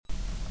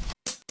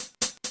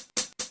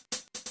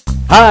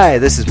Hi,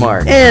 this is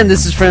Mark. And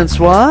this is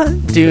Francois,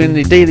 doing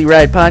the Daily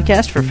Ride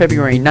podcast for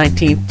February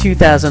 19th,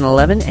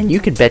 2011, and you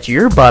can bet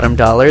your bottom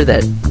dollar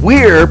that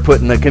We're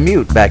putting the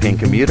commute back in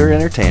commuter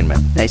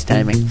entertainment. nice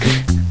timing.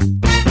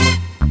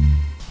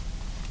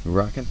 We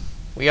rocking?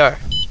 We are.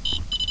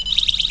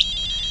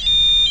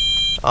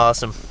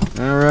 Awesome.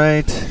 All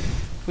right.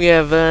 We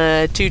have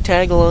 2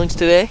 tag-alongs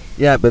today.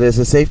 Yeah, but as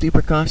a safety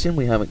precaution,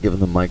 we haven't given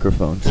them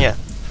microphones. Yeah.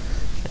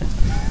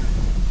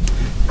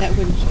 That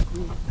wouldn't shock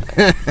me.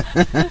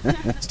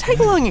 Is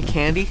tag-along a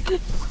candy?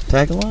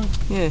 Tag along?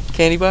 Yeah,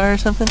 candy bar or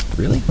something?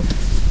 Really?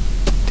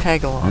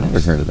 Tag-along. I never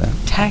heard of that.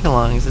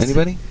 Tag-alongs. It's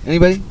Anybody?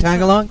 Anybody?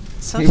 Tag along?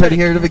 some Anybody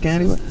sort heard of a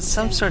candy bar?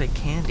 Some sort of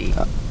candy.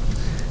 Oh.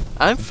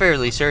 I'm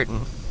fairly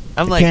certain.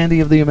 I'm The like candy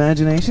of the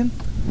imagination?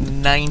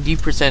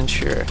 90%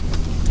 sure.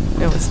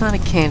 No, it's not a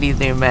candy of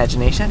the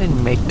imagination. I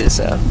didn't make this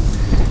up.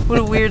 What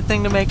a weird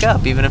thing to make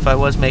up, even if I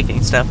was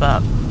making stuff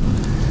up.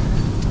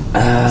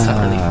 That's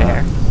not really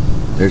fair.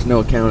 There's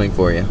no accounting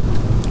for you.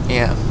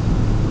 Yeah.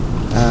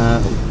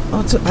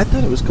 I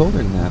thought it was colder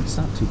than that. It's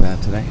not too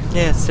bad today.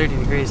 Yeah, it's 30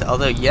 degrees.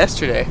 Although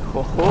yesterday,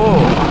 No,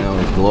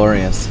 it was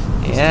glorious.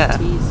 yeah.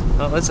 Tease.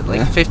 What was it,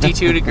 like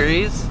 52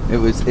 degrees?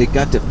 It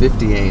got to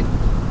 58.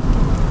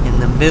 In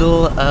the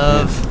middle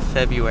of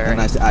February. And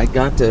I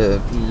got to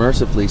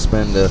mercifully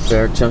spend a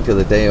fair chunk of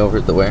the day over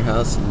at the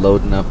warehouse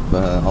loading up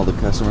all the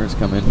customers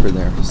come in for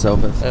their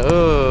sofas.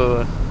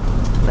 Oh,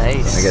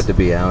 nice. I got to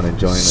be out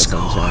enjoying the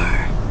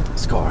sunshine.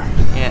 Score.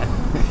 Yeah.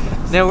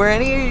 Now, were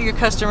any of your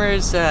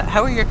customers,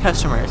 how are your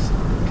customers?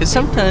 Because Dressed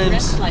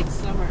sometimes, like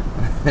summer.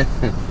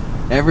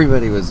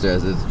 Everybody was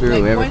dressed. It's true.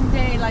 Like one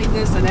day like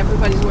this, and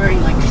everybody's wearing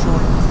like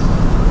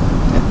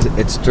shorts.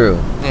 It's true.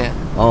 yeah.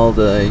 All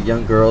the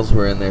young girls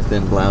were in their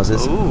thin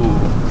blouses. Ooh.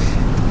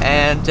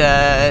 And,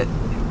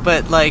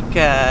 but like,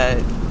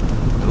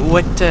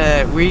 what,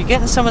 were you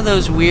getting some of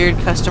those weird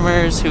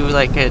customers who,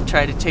 like,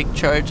 try to take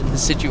charge of the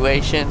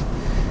situation?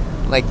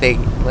 Like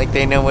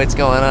they know what's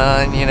going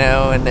on, you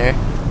know, and they're...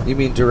 You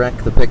mean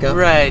direct the pickup?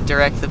 Right,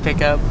 direct the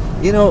pickup.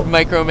 You know,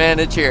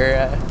 Micromanage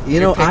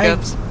your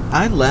pickups.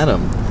 I let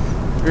them.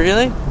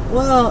 Really?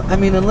 Well, I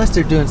mean, unless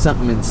they're doing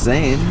something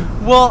insane.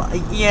 Well,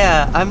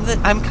 yeah,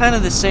 I'm kind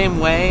of the same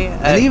way.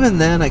 And even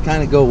then, I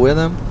kind of go with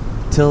them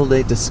till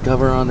they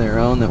discover on their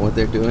own that what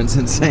they're doing is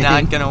insane.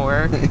 not gonna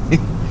work.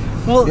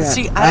 Well, Yeah,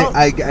 see,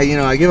 I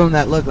give them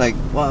that look like,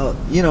 well,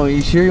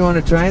 you sure you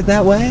want to try it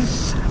that way?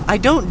 I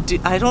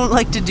don't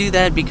like to do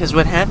that, because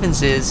what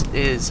happens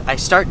is I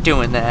start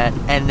doing that,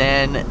 and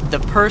then the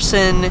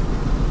person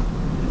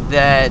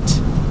that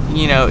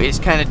is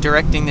kind of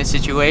directing the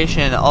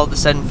situation all of a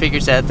sudden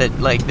figures out that,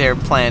 like, their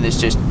plan is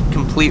just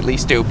completely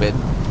stupid,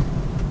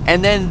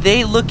 and then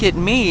they look at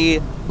me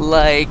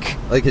like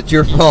it's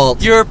your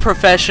fault. you're a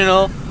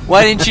professional.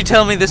 Why didn't you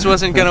tell me this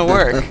wasn't gonna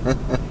work?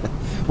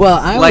 Well,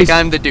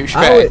 I'm the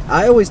douchebag.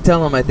 I always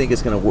tell them I think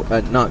it's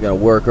not gonna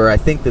work, or I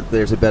think that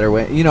there's a better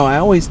way. I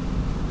always,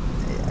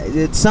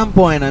 at some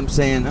point, I'm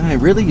saying, "Hey,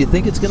 really, you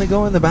think it's gonna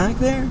go in the back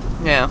there?"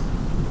 Yeah.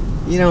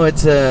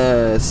 It's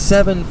a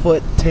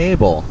 7-foot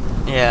table.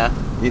 Yeah.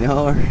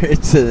 Or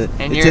it's an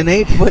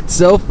 8-foot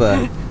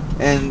sofa,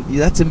 and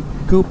that's a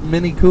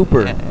Mini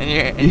Cooper. And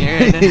you're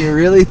in You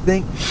really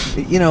think?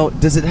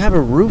 Does it have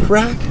a roof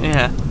rack?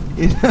 Yeah.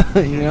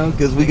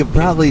 Because we could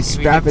probably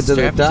strap it to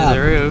the Strap top. to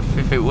the roof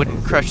if it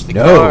wouldn't crush the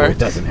No, car. it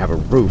doesn't have a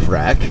roof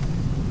rack.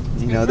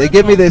 They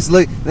give me this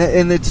look,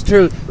 and it's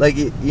true. Like,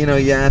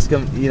 you ask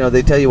them,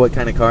 they tell you what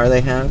kind of car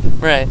they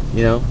have. Right.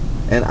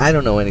 And I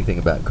don't know anything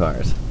about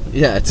cars.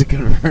 Yeah, it's a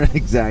converter,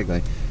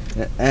 exactly.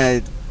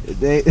 They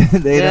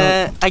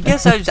don't. I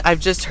guess I've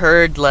just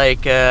heard, like,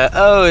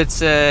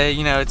 it's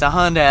a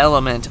Honda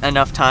Element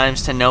enough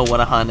times to know what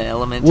a Honda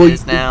Element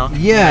is now.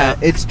 Yeah,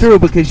 it's true,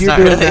 because It's you're not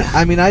doing really. that.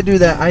 I mean, I do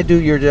that. I do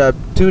your job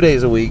 2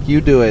 days a week. You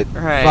do it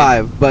Right.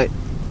 5.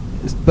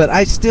 But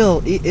I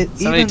still.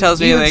 Somebody tells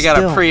me they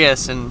got a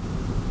Prius, and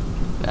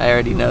I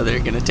already know they're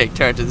going to take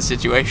charge of the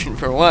situation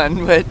for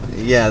one, but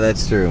Yeah,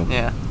 that's true.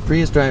 yeah.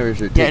 Prius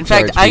drivers are Yeah, in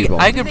fact, take-charge people.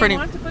 I Do could they pretty...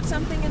 want to put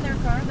something in their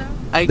car,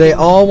 though? They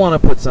all want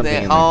to put something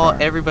in their car.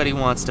 Everybody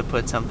wants to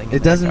put something in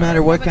It their doesn't car.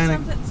 matter what But kind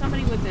of.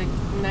 somebody with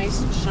a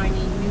nice, shiny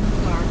new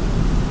car.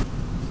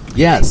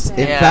 Yes,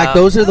 in Yeah. fact,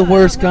 those are the Oh,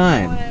 worst I don't know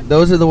kind. what I-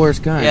 Those are the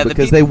worst kind, Yeah, the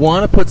because peop- they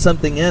want to put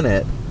something in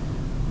it,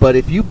 but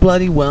if you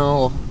bloody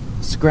well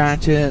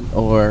scratch it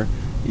or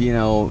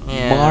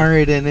Yeah. mar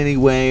it in any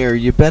way, or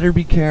you better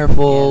be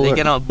careful. Yeah, they or-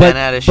 get all but, bent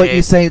out of But you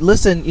shape. say,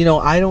 listen,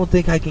 I don't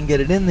think I can get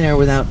it in there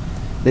without.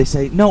 They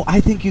say, no, I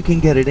think you can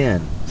get it in,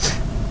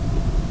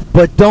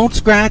 but don't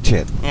scratch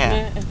it.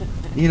 Yeah.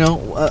 Yeah,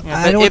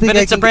 I don't think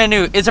it's a brand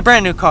new. It's a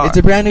brand new car. It's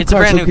a brand new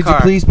car. So could car.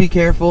 you please be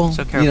careful?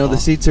 So careful. The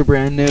seats are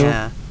brand new.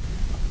 Yeah.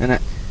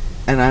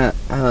 And I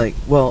like,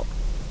 well,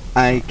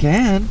 I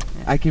can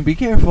be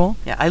careful,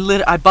 Yeah.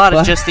 I bought it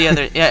But- just the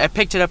other. Yeah. I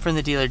picked it up from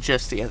the dealer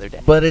just the other day.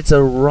 but it's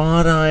a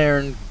wrought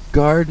iron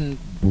garden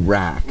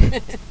rack.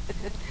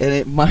 and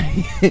it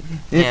might,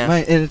 Yeah.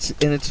 and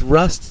it's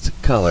rust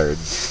colored,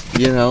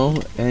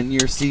 and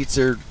your seats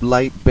are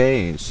light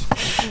beige.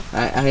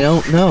 I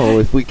don't know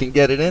if we can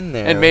get it in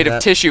there. And made of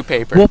without- tissue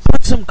paper. We'll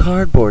put some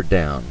cardboard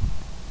down.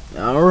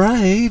 All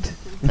right.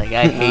 Like,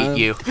 I hate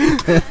you.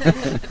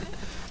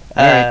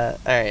 Alright.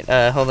 Alright,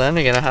 hold on.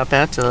 We're going to hop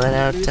out to let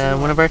out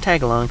one of our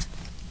tag-alongs.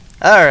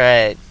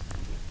 Alright.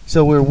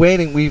 So we're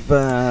waiting. We've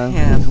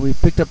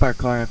picked up our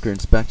car after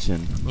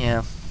inspection.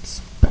 Yeah.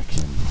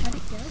 Inspection. How'd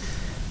it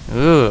go?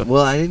 Ooh.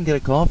 Well, I didn't get a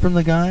call from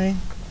the guy,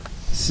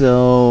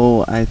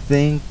 so I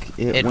think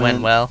It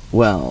went well.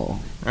 Well,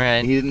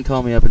 Right. he didn't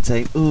call me up and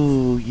say,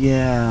 "Ooh,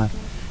 yeah,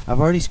 I've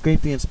already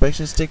scraped the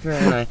inspection sticker,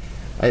 and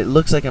it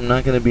looks like I'm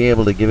not going to be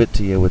able to give it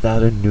to you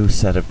without a new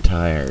set of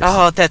tires."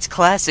 Oh, that's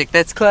classic.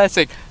 That's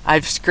classic.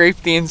 I've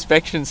scraped the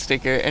inspection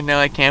sticker, and now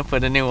I can't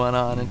put a new one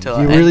on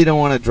until You really don't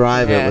want to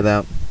drive Yeah. it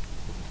without.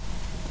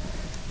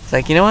 It's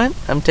like, you know what?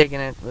 I'm taking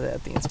it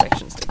without the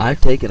inspection sticker.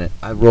 I've taken it.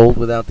 I rolled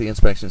without the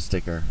inspection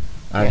sticker.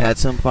 I've Yeah. had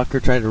some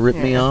fucker try to rip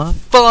me Yeah. off.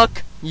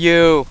 Fuck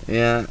you.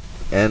 Yeah,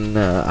 and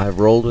I've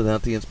rolled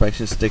without the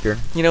inspection sticker.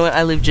 You know what?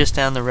 I live just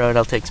down the road.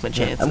 I'll take some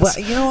chances.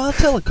 Well, I'll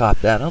tell a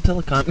cop that. I'll tell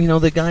a cop.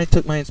 The guy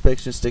took my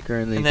inspection sticker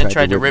and And then then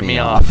tried to rip me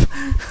off.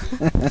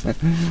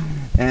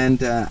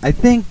 And I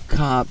think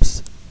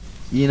cops,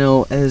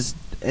 as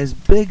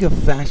big of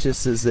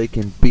fascists as they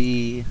can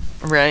be,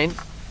 Right?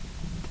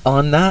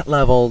 on that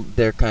level,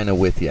 they're kind of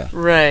with you.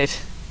 Right.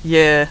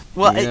 Yeah.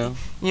 Well,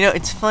 You know?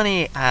 it's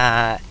funny.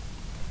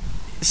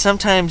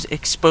 Sometimes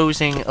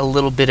exposing a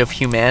little bit of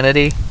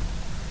humanity.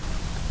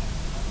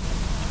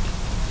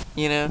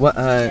 You know. What?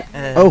 Oh.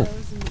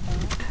 Those in the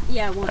back.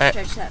 Yeah, it won't Alright.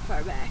 stretch that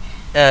far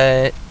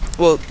back.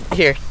 Well,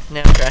 here.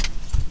 Now try.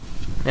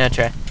 Now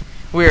try.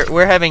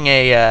 We're having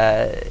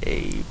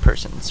a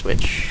person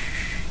switch.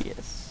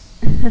 Yes.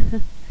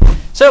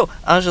 So,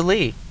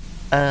 Anjali,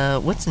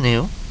 what's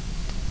new?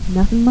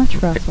 Nothing much,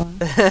 Francois.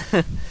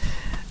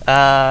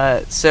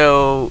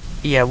 So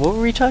yeah, what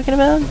were we talking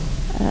about?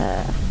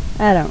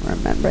 I don't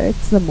remember.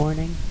 It's the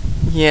morning.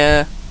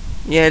 Yeah,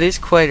 it is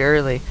quite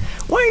early.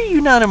 Why are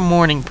you not a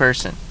morning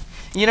person?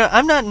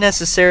 I'm not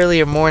necessarily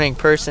a morning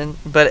person,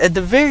 but at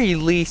the very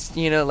least,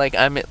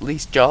 I'm at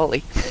least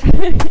jolly.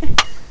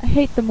 I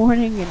hate the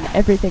morning and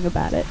everything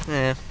about it.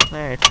 Yeah,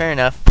 alright, fair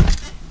enough.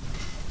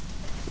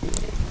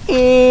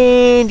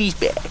 And he's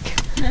back.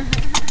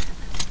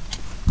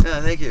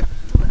 Yeah, thank you.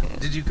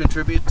 Did you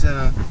contribute?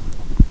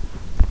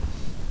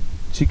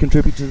 She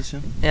contribute to the show?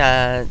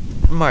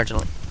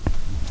 Marginally.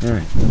 All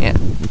right. Yeah.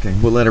 Okay,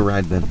 we'll let her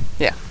ride then.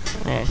 Yeah.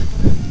 Alright.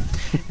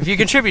 If you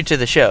contribute to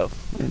the show,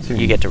 That's right.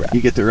 you get to ride.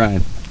 You get to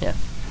ride. Yeah.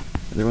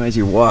 Otherwise,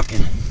 you're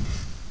walking.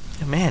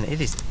 Oh, man,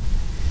 it's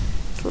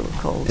a little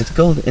cold. It's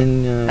cold,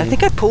 and I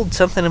think I pulled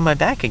something in my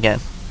back again.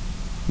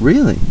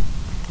 really.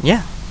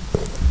 Yeah.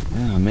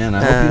 Oh man,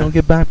 I hope you don't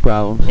get back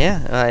problems.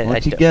 Yeah.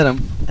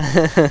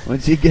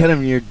 Once you get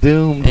them, you're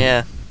doomed.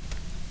 Yeah.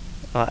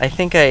 Well, I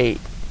think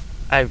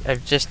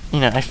I've just,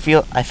 I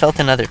felt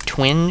another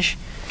twinge,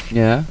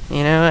 Yeah.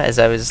 as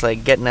I was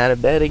like getting out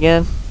of bed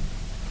again.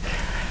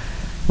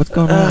 What's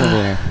going on over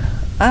there?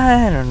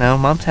 I don't know.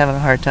 Mom's having a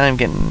hard time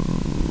getting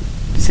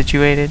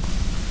situated.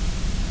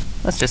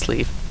 Let's just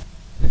leave.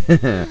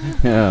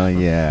 Oh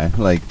yeah,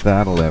 like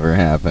that'll ever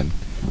happen.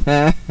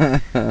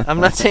 I'm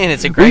not saying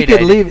it's a We great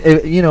could idea.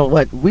 leave. You know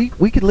what? We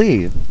could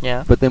leave,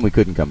 Yeah, but then we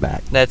couldn't come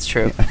back. that's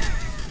true.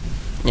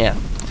 Yeah.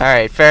 All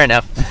right. Fair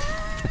enough.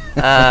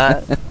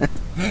 Yeah.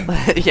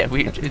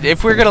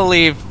 If we're gonna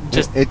leave,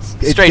 just it's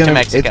straight to gonna,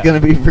 Mexico. It's gonna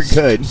be for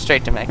good.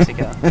 straight to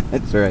Mexico.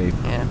 That's right.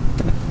 Yeah.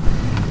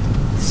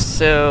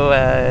 So,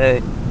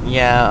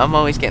 yeah, I'm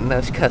always getting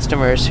those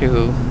customers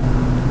who,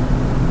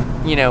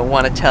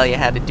 want to tell you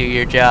how to do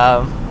your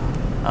job.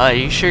 Are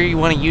you sure you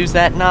want to use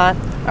that knot?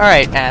 All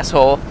right,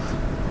 asshole.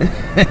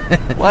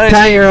 Why don't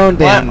Tie you- your own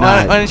damn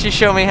why knot. don't you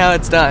show me how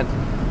it's done?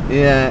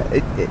 Yeah,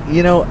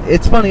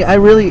 it's funny.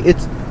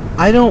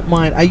 I don't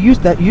mind.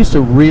 That used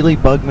to really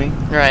bug me.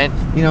 Right?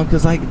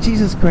 Because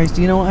Jesus Christ,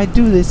 I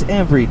do this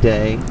every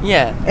day.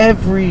 Yeah.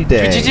 Every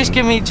day. Could you just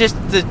give me just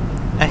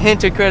a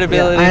hint of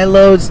credibility? Yeah, I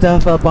load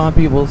stuff up on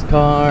people's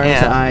cars.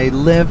 Yeah. I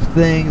lift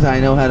things. I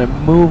know how to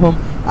move them.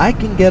 I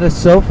can get a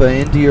sofa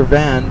into your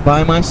van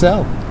by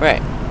myself.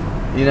 Right.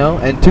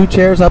 And 2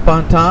 chairs up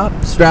on top,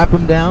 strap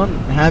them down,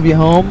 have you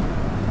home.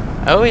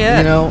 Oh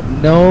yeah.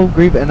 No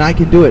grief, and I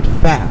can do it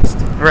fast.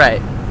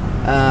 Right.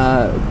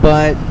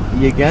 But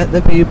you get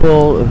the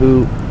people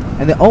who,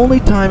 and the only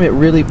time it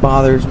really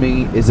bothers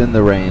me is in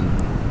the rain.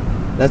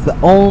 That's the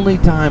only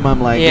time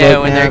I'm like, Yeah,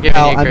 look, when man, they're giving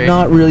pal, you I'm grief.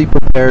 not really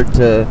prepared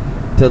to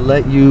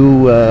let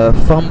you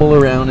fumble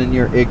around in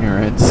your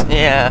ignorance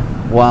Yeah.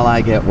 while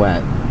I get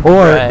wet.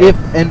 Or Right. if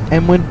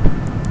and when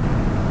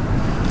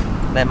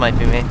That might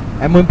be me.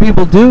 when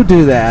people do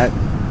that,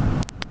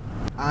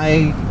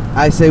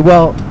 I say,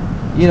 well,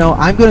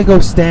 I'm gonna go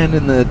stand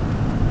in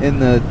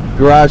the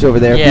garage over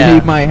there. If Yeah. you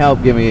need my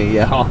help, give me a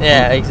yell.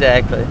 Yeah,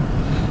 exactly.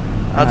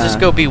 I'll just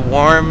go be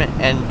warm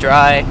and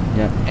dry.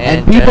 Yeah. And,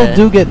 And people uh,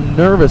 do get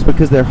nervous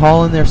because they're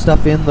hauling their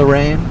stuff in the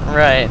rain,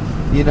 Right.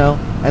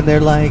 and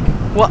they're like,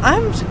 Well,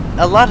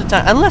 a lot of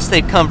time, unless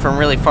they come from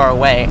really far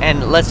away,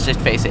 and let's just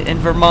face it, in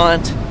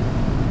Vermont,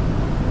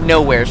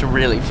 nowhere's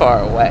really far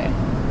away.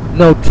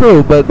 No,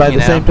 true, but by You the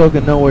know. same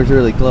token, nowhere's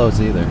really close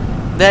either.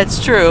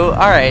 That's true.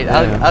 All right,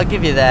 Yeah. I'll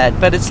give you that.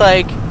 But it's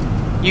like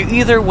you're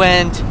either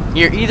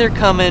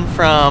coming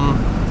from,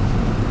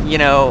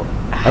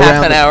 half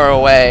Around an the- hour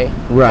away,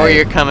 or Right.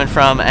 you're coming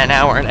from an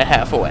hour and a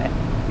half away.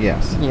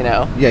 Yes.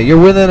 Yeah, Yeah, you're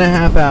within a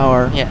half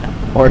hour, Yeah.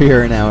 or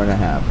you're an hour and a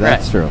half.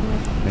 That's Right. true.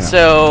 Yeah.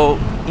 So,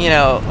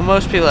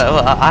 most people are,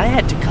 well, I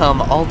had to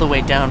come all the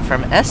way down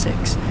from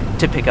Essex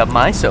to pick up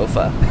my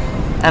sofa.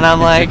 And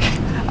I'm like,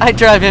 I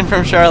drive in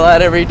from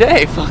Charlotte every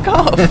day. Fuck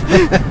off.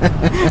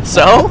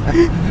 So?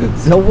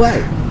 So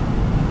what?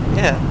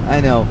 Yeah.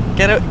 I know.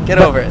 Get But-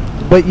 over it.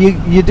 But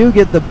you do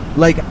get the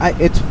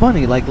it's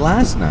funny. Like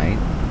last night,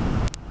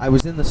 I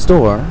was in the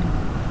store,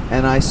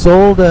 and I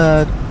sold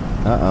a.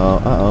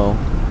 Oh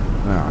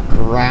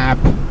crap!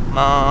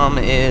 Mom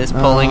is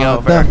pulling Oh,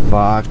 over. The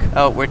fuck!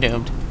 Oh, we're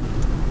doomed.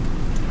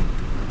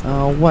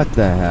 Oh, what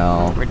the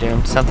hell? We're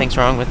doomed. Something's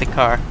wrong with the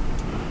car.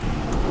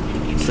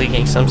 It's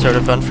leaking some sort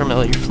of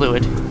unfamiliar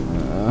fluid.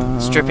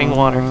 It's dripping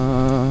water.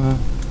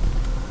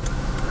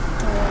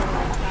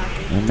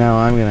 And now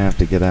I'm gonna have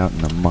to get out in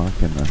the muck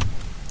and the.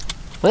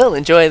 Well,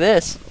 enjoy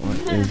this. What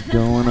is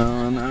going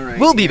on? All right.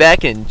 We'll be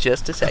back in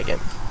just a second.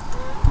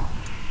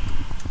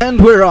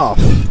 And we're off.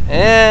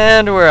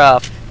 And we're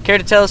off. Care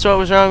to tell us what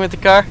was wrong with the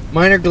car?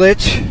 Minor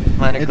glitch.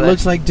 Minor It glitch.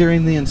 looks like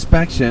during the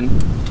inspection,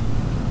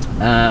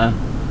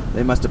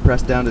 they must have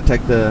pressed down to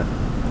test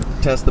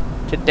the.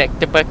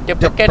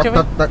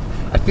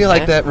 I feel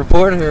like that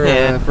reporter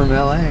Yeah. from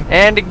LA.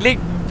 And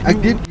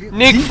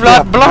Nick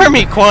Flop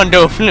Blarmy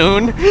Quando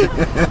Floon.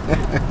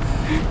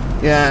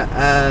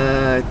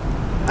 Yeah,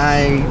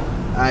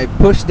 I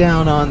pushed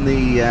down on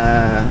the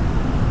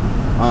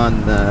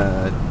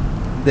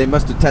they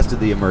must have tested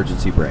the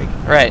emergency brake,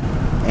 Right.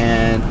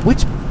 and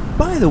which,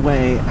 by the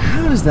way,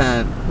 how does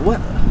that?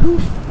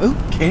 Who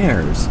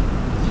cares?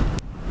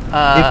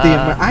 If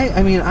the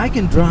I mean I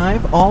can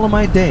drive all of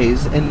my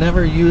days and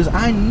never use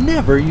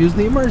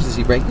the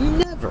emergency brake.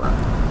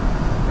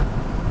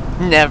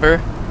 Never.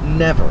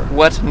 Never.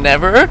 What,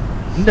 never?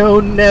 No,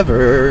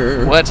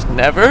 never. What,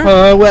 never?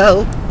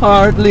 Well,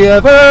 hardly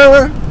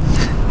ever.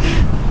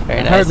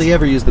 Very nice. Hardly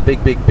ever use the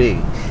big B.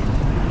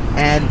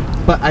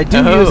 But I do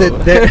use Oh.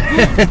 it there.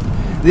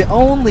 The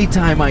only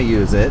time I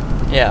use it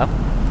Yeah.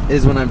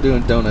 is when I'm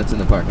doing donuts in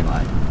the parking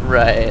lot.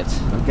 Right.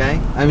 Okay?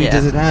 I mean, Yeah.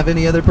 does it have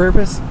any other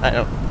purpose?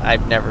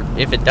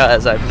 If it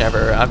does, I've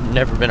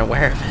never been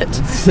aware of it.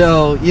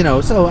 So,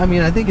 I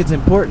mean, I think it's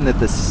important that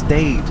the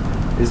state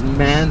is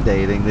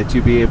mandating that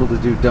you be able to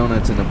do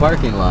donuts in the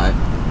parking lot.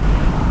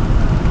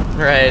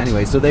 Right.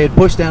 Anyway, so they had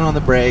pushed down on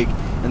the brake,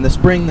 and the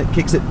spring that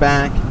kicks it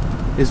back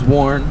is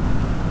worn,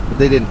 but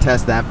they didn't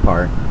test that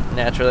part.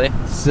 Naturally.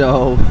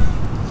 So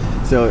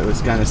it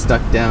was kind of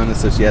stuck down, and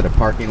so she had a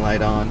parking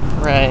light on,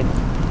 Right.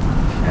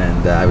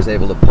 and I was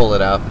able to pull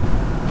it up,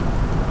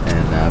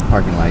 and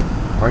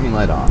parking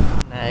light off.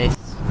 Nice.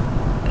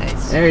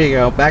 Nice. There you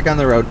go, back on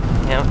the road.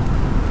 Yep.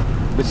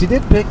 But she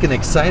did pick an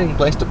exciting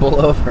place to pull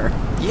over.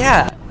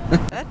 Yeah.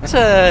 That's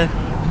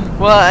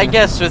well, I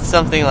guess with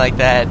something like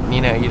that,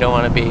 you don't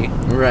want to be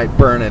Right,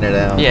 burning it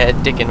out.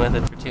 dicking with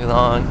it for too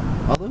long.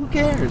 Although who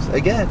cares?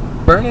 Again,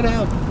 burn it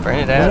out. Burn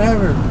it out.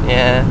 Whatever.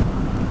 Yeah.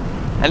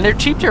 And they're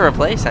cheap to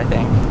replace, I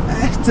think.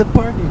 It's a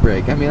parking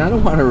brake. I mean, I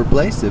don't want to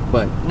replace it,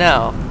 but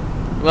No.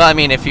 Well, I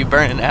mean, if you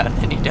burn it out,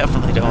 then you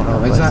definitely don't want to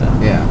replace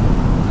it. Yeah.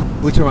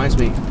 Which reminds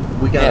me,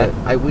 we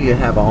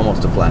have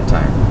almost a flat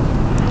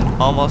tire.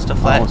 Almost a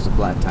flat. Almost a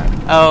flat tire.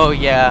 Oh,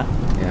 yeah.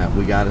 Yeah,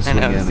 we got to swing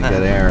in noticed to that.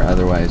 get air,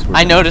 otherwise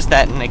I noticed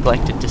that and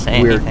neglected to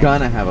say we're anything.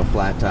 gonna have a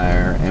flat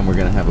tire and we're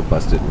gonna have a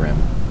busted rim.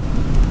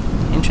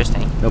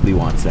 Interesting. Nobody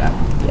wants that.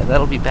 Yeah,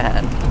 that'll be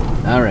bad.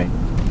 All right.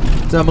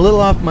 So I'm a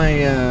little off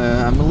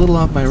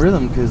my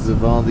rhythm because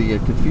of all the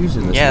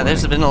confusion this Yeah, morning.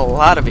 there's been a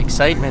lot of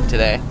excitement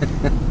today.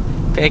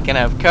 Picking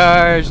up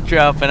cars,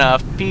 dropping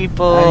off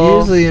people. I'm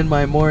usually in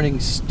my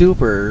morning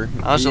stupor.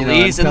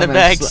 Angelie's I'm in the coming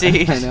back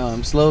seat. I know.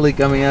 I'm slowly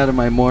coming out of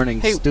my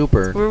morning Hey,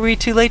 stupor. Were we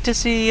too late to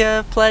see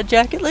Plaid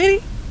Jacket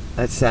Lady?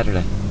 That's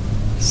Saturday.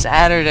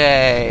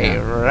 Saturday,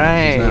 Yeah.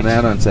 right. He's not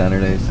out on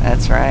Saturdays.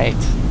 That's right.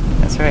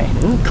 That's right.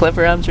 Ooh,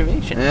 clever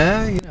observation.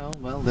 Yeah,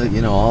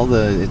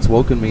 it's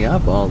woken me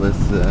up, all this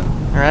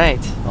Right.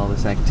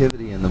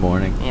 activity in the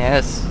morning.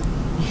 Yes.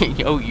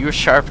 Oh, you're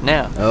sharp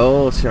now.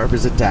 Oh, sharp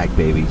as a tack,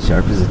 baby.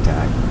 Sharp as a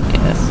tack.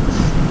 Yes.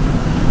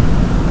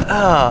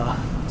 Oh.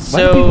 Why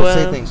do people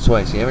say things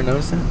twice? You ever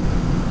notice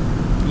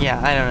that? Yeah,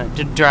 I don't know.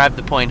 To drive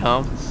the point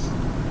home.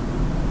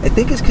 I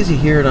think it's because you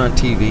hear it on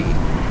TV.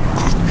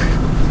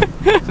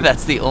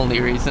 That's the only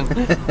reason.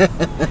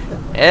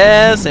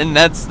 Yes, and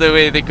that's the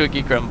way the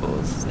cookie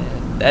crumbles.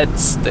 And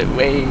that's the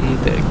way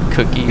the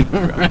cookie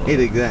crumbles. Right,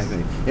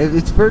 exactly.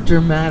 It's for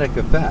dramatic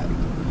effect.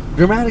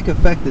 Dramatic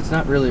effect that's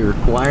not really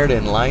required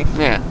in life,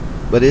 Yeah.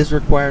 but is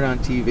required on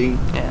TV.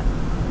 Yeah.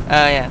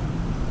 Oh, yeah.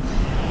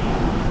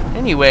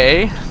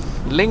 Anyway,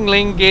 Ling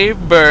Ling gave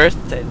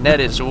birth, and that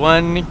is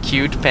one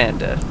cute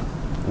panda.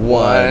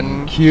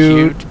 one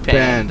cute cute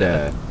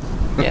panda.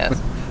 panda.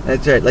 Yes.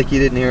 That's right. Like you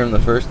didn't hear him the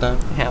first time.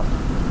 Yeah.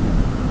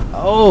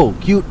 Oh,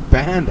 cute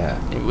panda.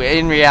 In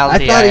I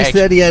reality, thought he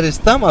said he had his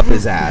thumb up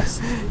his ass.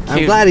 I'm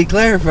Cute. glad he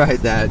clarified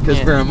that, because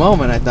Yeah. for a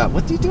moment I thought,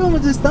 what's he doing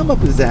with his thumb up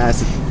his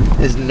ass?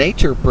 His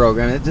nature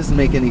program, it doesn't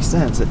make any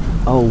sense.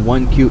 Oh,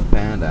 one cute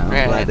panda. I'm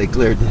Right. glad they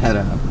cleared that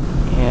up.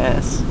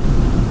 Yes.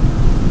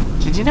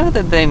 Did you know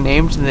that they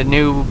named the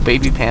new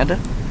baby panda?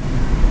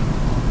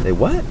 They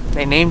what?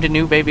 They named a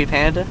new baby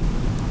panda?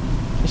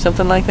 Or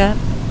something like that?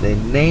 They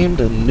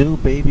named a new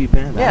baby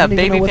panda. Yeah, I don't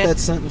even baby know what pan- that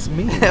sentence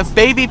means. A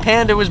baby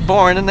panda was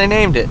born and they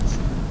named it.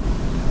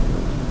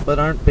 But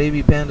aren't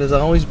baby pandas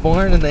always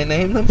born and they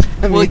name them?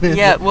 I Well, mean,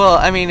 yeah, well,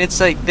 I mean, it's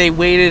like they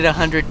waited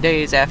 100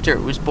 days after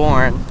it was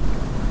born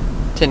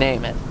to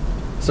name it.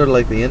 Sort of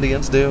like the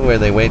Indians do, where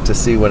they wait to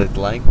see what it's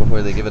like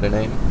before they give it a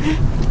name.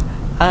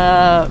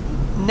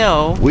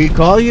 No. We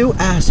call you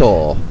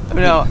Asshole.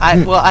 No,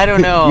 I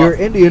don't know. Your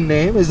Indian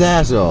name is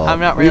Asshole. I'm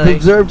not really- We've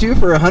observed you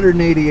for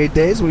 188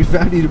 days, and we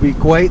found you to be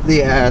quite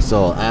the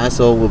asshole.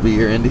 Asshole will be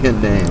your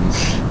Indian name.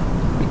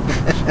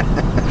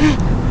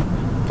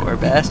 Poor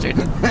bastard.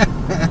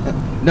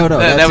 No,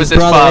 that's that was his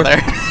brother.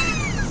 father.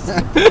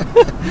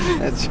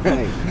 That's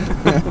right.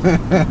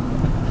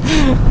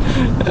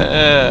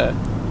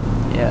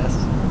 Yes.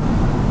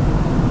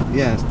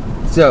 Yes.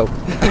 So,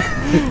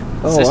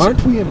 Sister-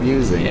 aren't we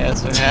amusing?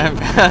 Yes,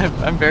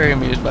 I'm very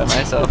amused by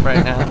myself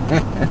right now.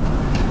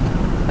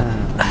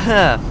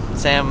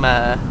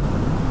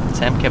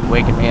 Sam kept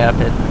waking me up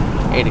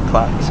at 8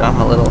 o'clock, so I'm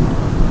a little...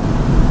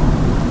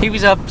 He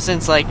was up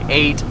since like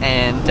 8,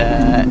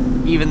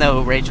 and even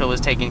though Rachel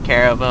was taking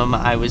care of him,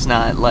 I was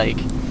not like...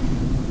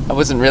 I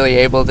wasn't really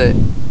able to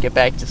get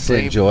back to To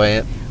sleep. enjoy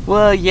it.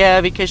 Well,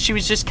 yeah, because she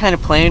was just kind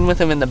of playing with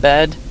him in the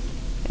bed.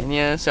 And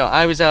yeah, so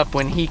I was up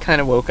when he kind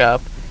of woke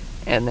up,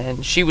 and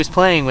then she was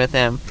playing with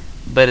him,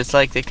 but it's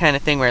like the kind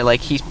of thing where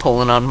like he's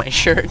pulling on my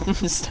shirt and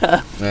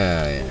stuff,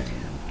 Yeah.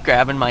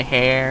 grabbing my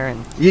hair,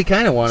 and You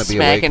kind of want to be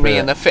awake Smacking for me that.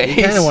 in the face.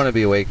 You kind of want to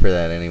be awake for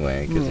that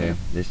anyway, because Yeah.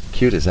 you're just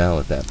cute as hell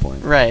at that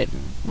point. right.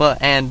 Well,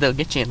 and they'll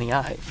get you in the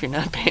eye if you're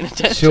not paying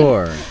attention.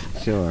 Sure.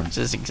 Which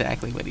is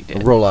exactly what he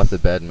did. Roll off the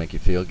bed and make you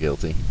feel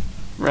guilty.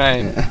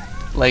 Right. Yeah.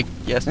 Like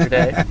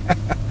yesterday,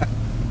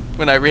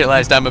 when I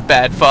realized I'm a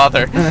bad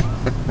father.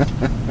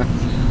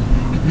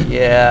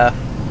 Yeah.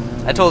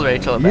 I told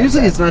Rachel about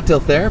Usually that. it's not till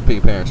therapy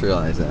parents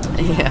realize that.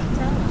 Yeah.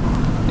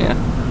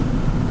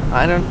 Yeah.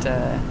 I don't,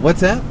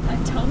 What's that? I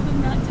told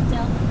him not to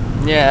tell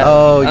him. yeah.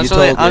 Oh, I you was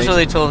really, told I was Rachel.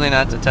 really told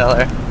not to tell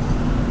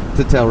her.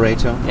 To tell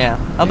Rachel? Yeah.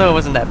 Although Yeah. it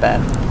wasn't that bad.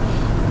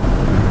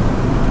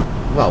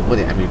 Well, what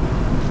do you, I mean,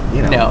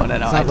 you know. No,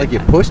 It's I not like did you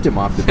not. pushed him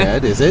off the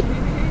bed, is it?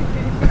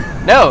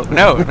 No,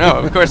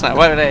 of course not.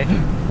 Why would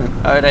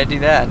I do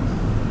that?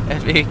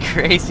 That'd be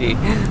crazy.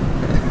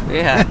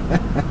 Yeah.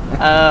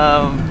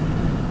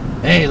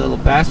 Hey, little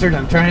bastard,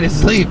 I'm trying to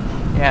sleep.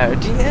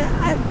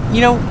 Yeah.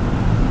 You know,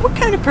 what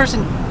kind of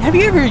person? Have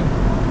you ever?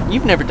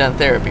 You've never done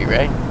therapy,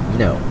 right?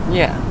 No.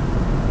 Yeah.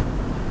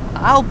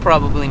 I'll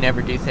probably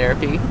never do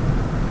therapy.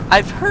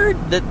 I've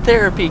heard that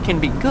therapy can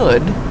be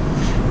good.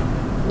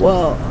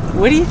 Well,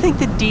 What do you think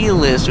the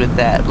deal is with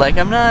that? Like,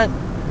 I'm not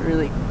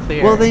really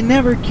clear. well, they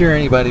never cure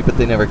anybody, but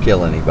they never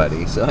kill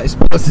anybody. So I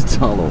suppose it's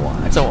all a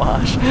wash. It's a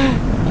wash.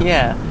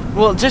 Yeah.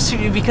 Well, just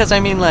because, I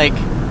mean, like,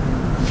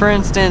 for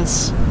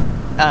instance,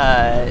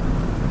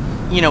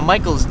 you know,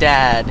 Michael's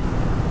dad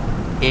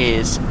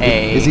is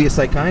Is he a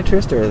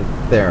psychiatrist or a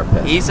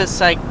therapist? He's a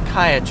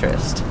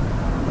psychiatrist.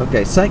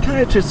 Okay,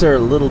 psychiatrists are a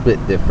little bit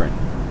different.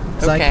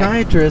 Okay.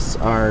 Psychiatrists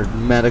are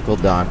medical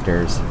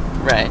doctors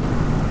Right.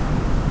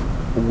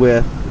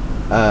 with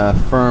a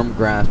firm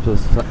grasp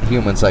of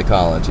human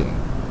psychology.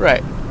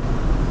 Right.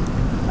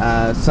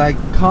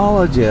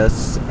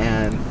 Psychologists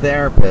and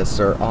therapists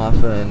are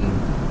often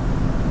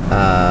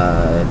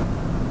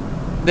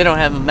They don't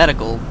have a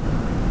medical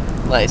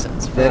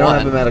license. For they don't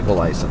have one, a medical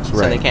license, so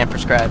right? they can't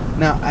prescribe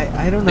Now,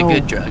 I don't the know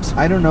good drugs.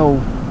 I don't know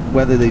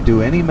whether they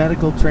do any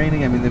medical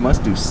training. I mean, they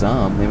must do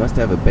some. They must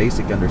have a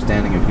basic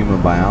understanding of human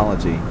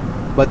biology,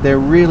 but they're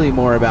really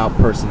more about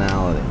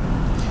personality.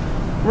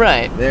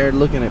 Right. They're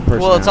looking at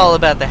personality. Well, it's all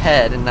about the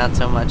head and not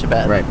so much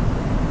about right.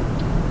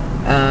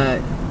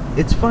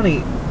 It's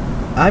funny.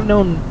 I've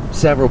known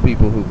several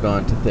people who've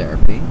gone to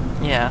therapy,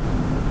 Yeah.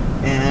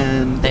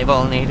 and They've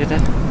all needed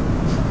it.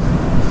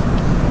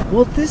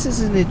 well, this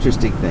is an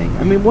interesting thing.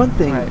 I mean, one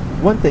thing Right.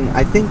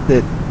 I think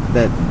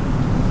that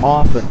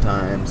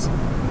oftentimes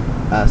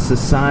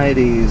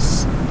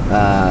society's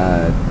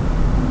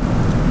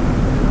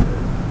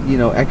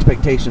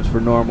expectations for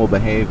normal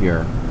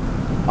behavior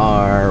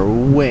are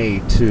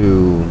way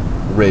too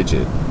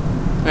rigid.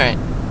 Right.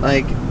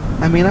 Like,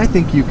 I mean, I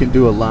think you can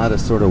do a lot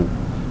of sort of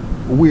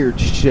weird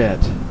shit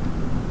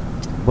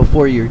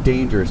before you're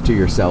dangerous to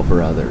yourself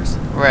or others.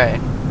 Right.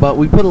 But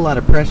we put a lot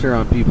of pressure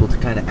on people to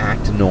kind of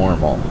act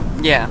normal.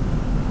 Yeah.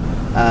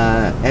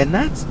 And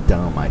that's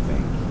dumb, I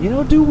think.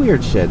 Do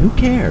weird shit. Who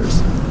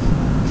cares?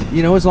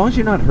 As long as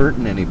you're not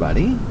hurting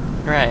anybody.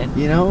 Right.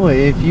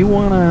 If you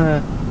want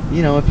to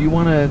you know, if you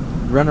want to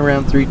run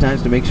around 3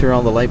 times to make sure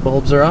all the light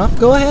bulbs are off,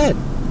 go ahead.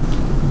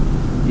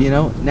 You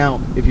know,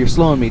 now if you're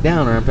slowing me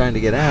down or I'm trying to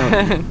get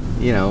out,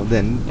 you know,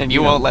 then And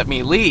you won't let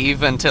me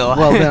leave until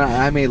Well, then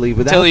I may leave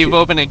without until you. you've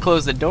opened and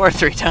closed the door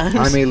 3 times.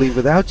 I may leave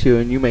without you,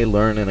 and you may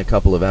learn in a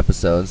couple of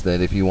episodes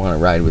that if you want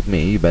to ride with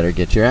me, you better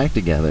get your act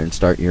together and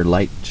start your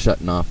light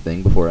shutting off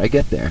thing before I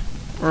get there.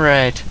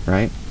 Right.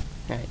 Right?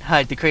 Right.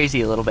 Hide the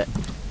crazy a little bit.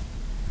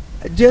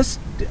 Just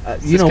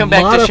you know, Come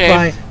back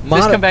modify. to shame.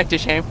 Just come back to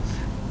shame.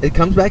 It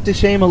comes back to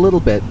shame a little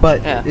bit,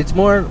 but Yeah. it's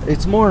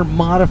more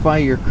modify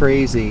your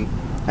crazy.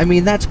 I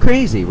mean, that's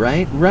crazy,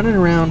 right? Running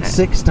around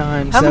 6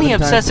 times. How many 7 times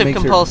to obsessive make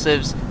sure-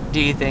 compulsives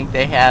do you think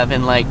they have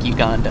in like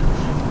Uganda?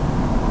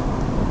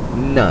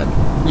 None.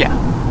 Yeah.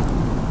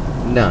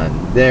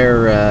 None.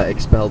 They're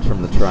expelled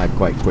from the tribe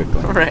quite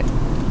quickly. Right.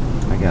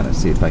 I gotta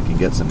see if I can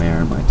get some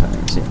air in my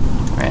tires here.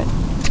 Right.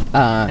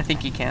 Uh, I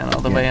think you can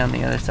all the yeah. way on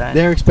the other side.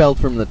 They're expelled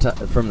from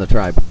the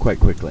tribe quite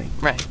quickly.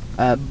 Right.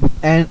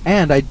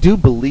 And I do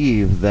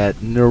believe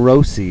that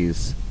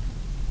neuroses,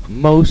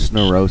 most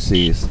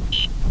neuroses,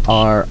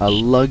 are a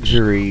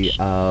luxury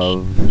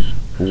of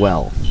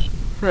wealth.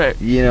 Right.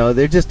 You know,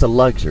 they're just a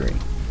luxury.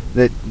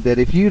 That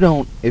if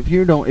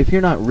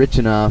you're not rich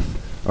enough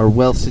or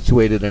well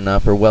situated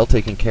enough or well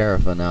taken care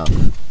of enough,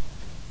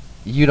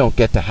 you don't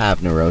get to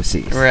have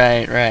neuroses.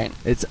 Right. Right.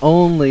 It's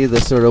only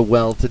the sort of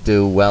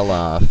well-to-do,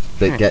 well-off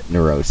that get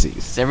neuroses.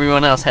 'Cause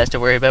everyone else has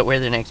to worry about where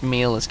their next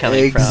meal is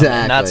coming from,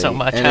 and not so Exactly.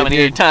 much And how if many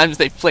you're- times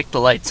they flick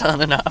the lights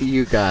on and off.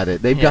 You got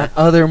it. They've Yeah. got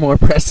other more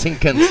pressing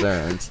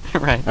concerns.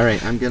 Right. All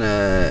right,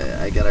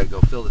 I gotta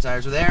go fill the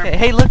tires with air.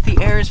 Hey, look, the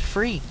air is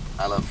free.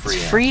 I love free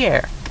It's air. free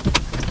air.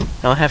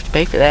 Don't have to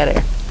pay for that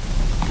air.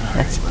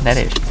 That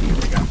is. Here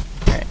we go.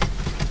 Right.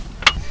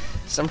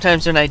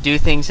 Sometimes when I do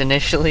things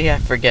initially, I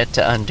forget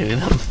to undo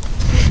them.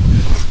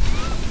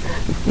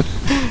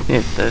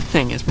 If the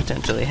thing is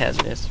potentially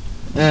hazardous.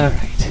 All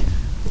right.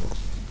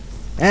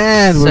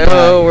 And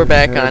We're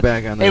back on.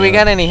 the Hey, we road.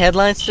 got any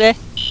headlines today?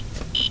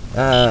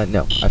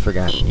 No, I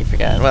forgot. You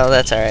forgot. Well,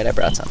 that's alright. I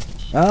brought some.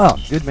 Oh,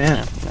 good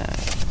man.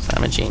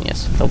 I'm a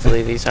genius.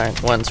 Hopefully these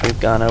aren't ones we've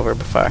gone over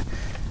before.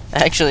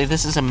 Actually,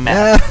 this is a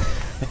map.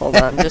 Hold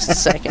on just a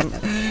second.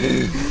 Wait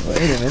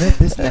a minute,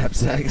 this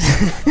knapsack.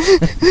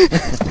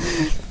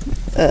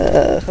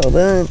 Hold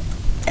on.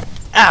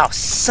 Ow,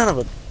 son of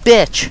a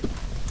bitch.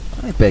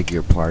 I beg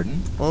your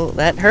pardon. Well,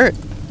 that hurt.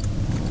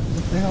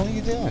 What the hell are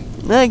you doing?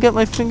 I got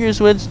my fingers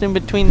wedged in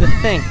between the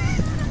thing.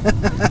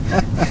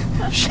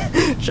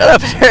 Shut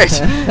up, it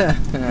hurts.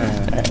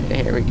 Alright,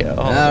 here we go.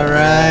 All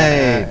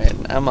right. Alright,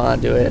 I'm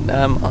onto it.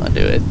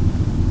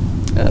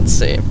 Let's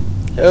see.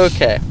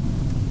 Okay.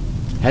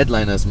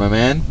 Headline us, my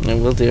man. It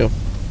will do.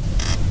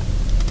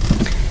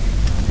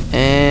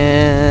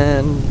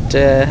 And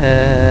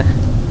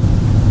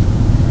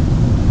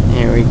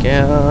here we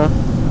go.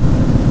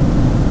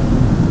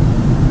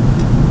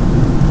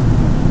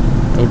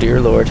 Oh dear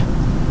Lord.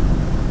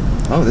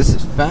 Oh, this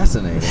is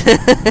fascinating.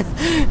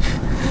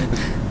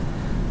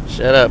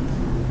 Shut up.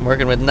 I'm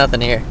working with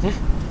nothing here.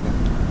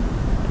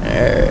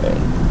 Alright.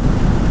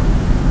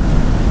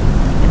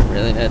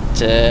 Really not let's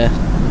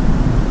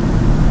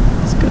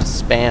go to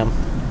spam.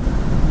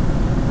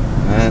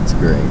 That's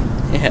great.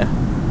 Yeah.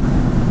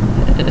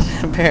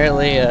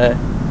 Apparently,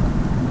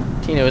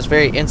 Tina was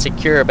very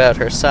insecure about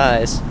her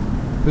size.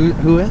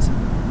 Who is?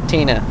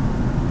 Tina.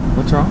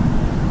 What's wrong?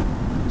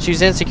 She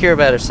was insecure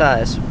about her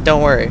size.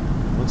 Don't worry.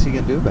 What's he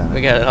gonna do about it?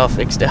 We got it all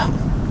fixed up.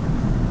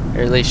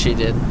 Or at least she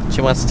did.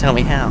 She wants to tell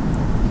me how.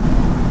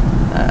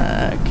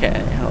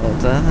 Okay,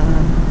 hold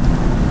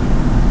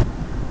on.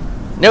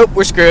 Nope,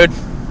 we're screwed.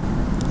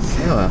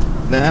 Yeah, well,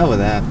 the hell with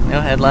that. No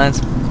headlines.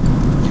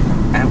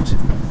 Ouch.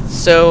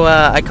 So,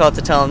 I called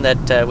to tell him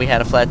that we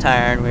had a flat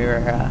tire and we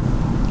were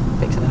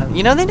fixing it up.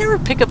 You know, they never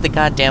pick up the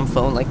goddamn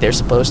phone like they're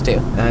supposed to.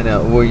 I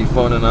know. Were you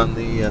phoning on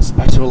the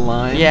special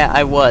line? Yeah,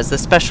 I was. The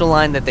special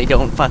line that they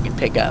don't fucking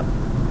pick up.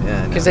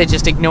 Yeah, Because they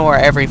just ignore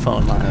every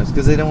phone No, line. it's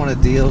because they don't want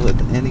to deal with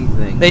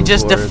anything. They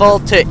just before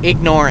default to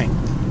ignoring.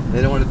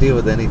 They don't want to deal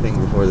with anything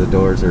before the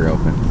doors are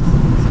open.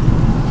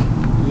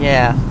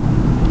 Yeah.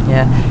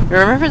 Yeah. You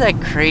remember that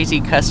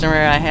crazy customer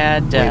I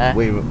had?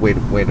 Wait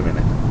a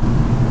minute.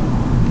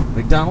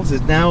 McDonald's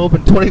is now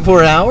open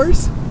 24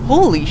 hours?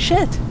 Holy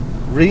shit.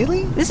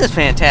 Really? This is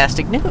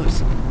fantastic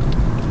news.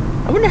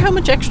 I wonder how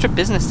much extra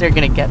business they're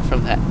going to get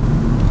from that.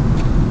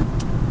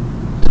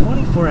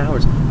 24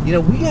 hours. You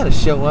know, we got to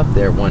show up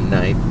there one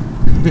night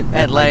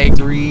At like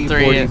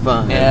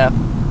 3:45. Yeah.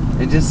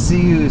 And just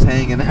see who's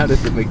hanging out at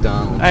the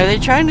McDonald's. Are they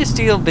trying to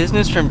steal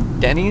business from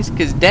Denny's?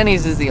 Because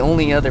Denny's is the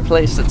only other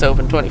place that's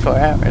open 24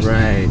 hours.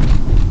 Right.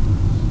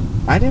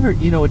 I never,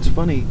 you know, it's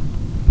funny.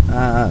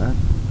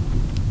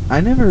 I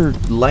never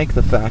liked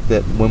the fact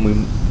that when we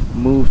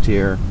moved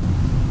here,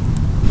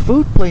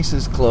 food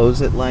places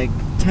close at like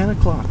 10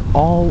 o'clock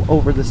all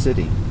over the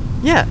city.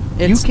 Yeah.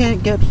 You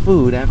can't get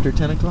food after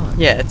 10 o'clock.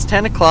 Yeah, it's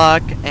 10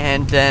 o'clock,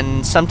 and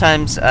then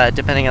sometimes,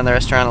 depending on the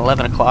restaurant,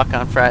 11 o'clock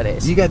on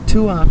Fridays. You got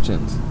two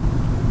options.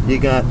 You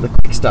got the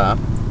Quick Stop,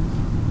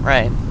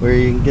 Right. where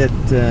you can get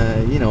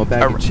a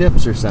bag of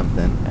chips or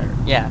something,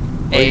 Yeah.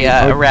 Or you-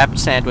 A or- wrapped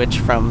sandwich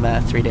from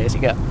 3 days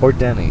ago. or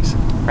Denny's.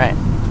 Right.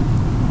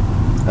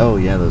 Oh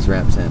yeah, those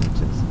wrap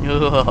sandwiches.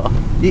 Ugh.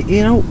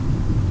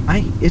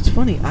 It's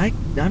funny.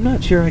 I'm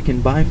not sure I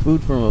can buy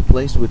food from a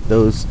place with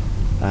those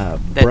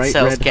bright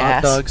sells red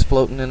gas. hot dogs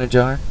floating in a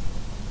jar.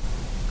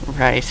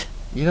 Right.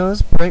 You know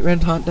those bright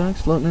red hot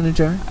dogs floating in a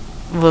jar?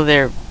 Well,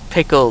 they're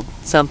pickled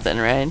something,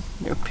 right?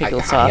 They're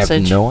pickled I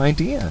sausage. have no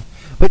idea.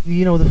 But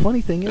the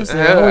funny thing is,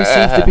 there always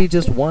seems to be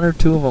just one or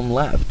two of them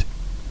left.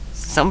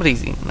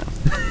 Somebody's eating them.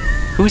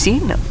 Who's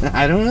eating them?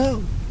 I don't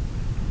know.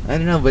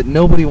 But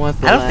nobody wants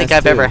the I last don't think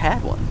I've two. ever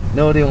had one.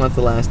 Nobody wants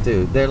the last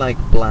two. They're like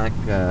black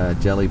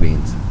jelly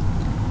beans.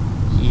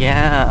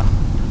 Yeah.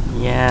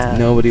 Yeah.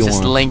 Nobody Just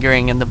wants.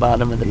 lingering in the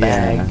bottom of the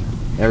bag. Yeah.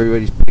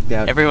 Everybody's picked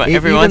out. Every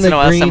Even once the in a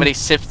while, green- somebody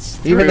sifts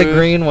through. Even the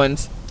green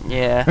ones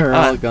Yeah. are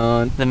all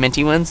gone. The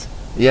minty ones?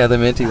 Yeah, the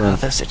minty Oh,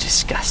 ones. those are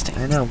disgusting.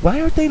 I know.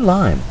 Why aren't they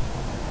lime?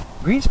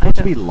 Green's supposed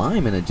to be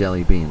lime in a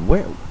jelly bean.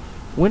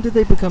 When did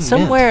they become mint?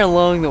 Somewhere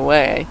along the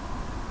way,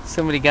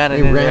 somebody got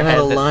it They in their ran out head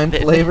of that lime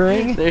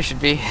flavoring? There should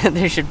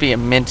be a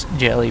mint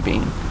jelly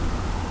bean.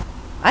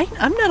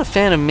 I'm not a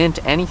fan of mint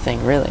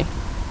anything, really.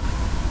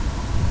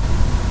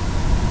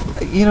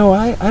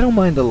 I don't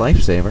mind a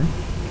lifesaver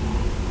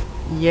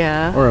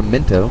Yeah. or a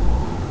Minto.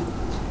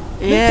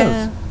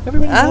 Yeah. Mentos.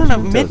 Everybody I don't know.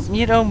 loves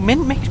Mint. Mentos.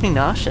 Mint makes me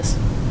nauseous.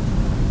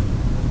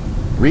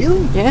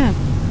 Really? Yeah.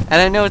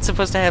 And I know it's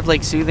supposed to have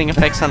like soothing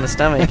effects on the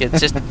stomach. It's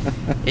just,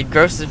 it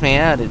grosses me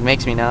out. It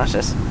makes me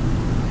nauseous.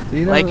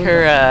 Like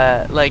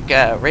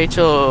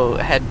Rachel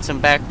had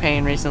some back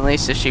pain recently,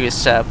 so she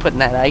was putting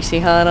that Icy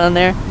Hot on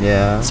there.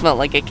 Yeah. It smelled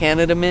like a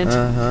Canada mint.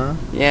 Uh-huh.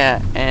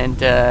 Yeah,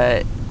 and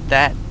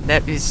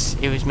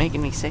it was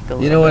making me sick a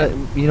little You know bit.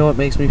 what? You know what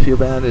makes me feel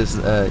bad is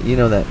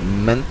that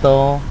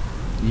menthol,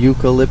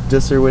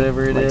 eucalyptus or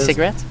whatever it is. Like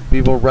cigarettes?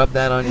 People rub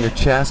that on your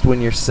chest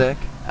when you're sick.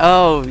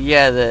 Oh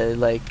yeah,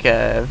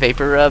 the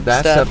vapor rub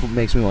That stuff. stuff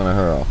makes me want to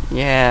hurl.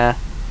 Yeah.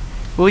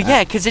 Well,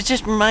 yeah, 'cause it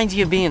just reminds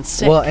you of being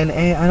sick. Well, and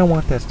I don't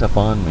want that stuff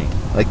on me.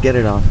 Like, get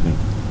it off me.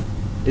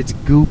 It's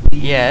goopy.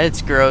 Yeah,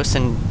 it's gross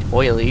and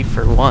oily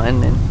for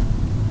one, and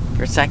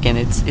for a second,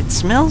 it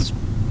smells.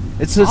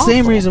 It's the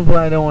same awful. reason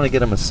why I don't want to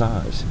get a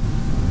massage.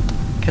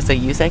 'Cause they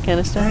use that kind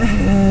of stuff.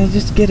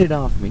 Just get it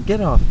off me.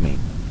 Get off me.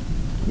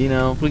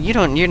 Well,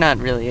 you're not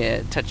really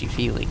a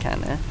touchy-feely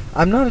kind of.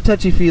 I'm not a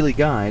touchy-feely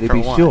guy, to for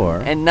be one.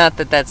 sure. And not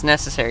that that's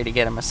necessary to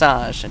get a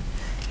massage,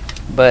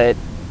 but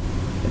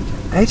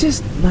I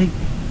just,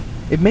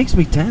 it makes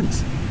me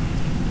tense.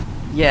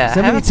 yeah,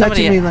 Somebody having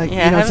touching me like,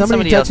 having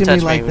somebody else touching me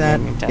touch like would that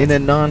make me tense. in a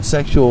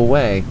non-sexual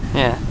way.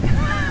 Yeah.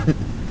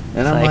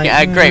 And I'm Like,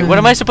 like, great. What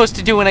am I supposed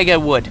to do when I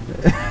get wood?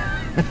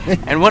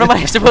 And what am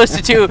I supposed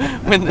to do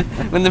when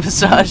the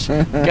massage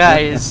guy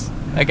is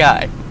a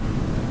guy?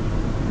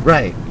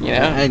 Right. You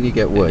know? And you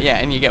get wood. Yeah,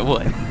 and you get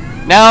wood.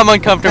 Now I'm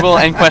uncomfortable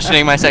and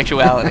questioning my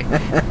sexuality.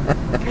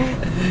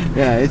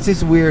 Yeah, it's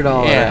just weird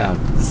all Yeah, around.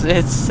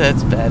 it's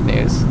bad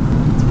news.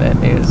 It's bad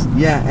news.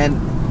 Yeah, and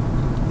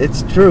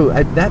it's true.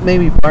 That may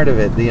be part of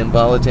it, the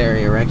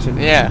involuntary erection.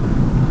 Yeah.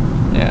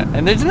 Yeah,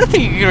 and there's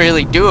nothing you can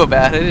really do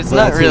about it. It's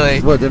Well, not that's really.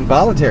 what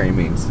involuntary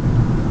means.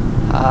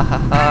 Ha ha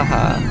ha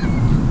ha.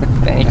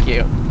 Thank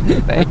you.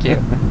 Thank you.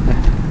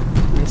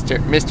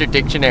 Mr.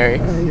 Dictionary.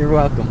 You're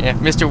welcome. Yeah,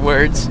 Mr.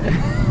 Words.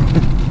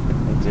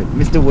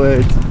 Mr.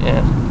 Words.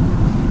 Yeah.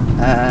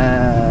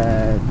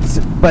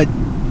 But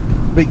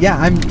yeah,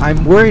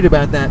 I'm worried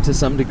about that to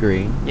some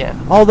degree. Yeah.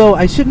 Although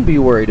I shouldn't be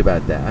worried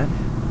about that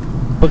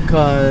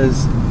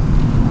because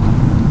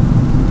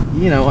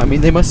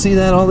they must see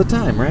that all the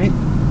time, right?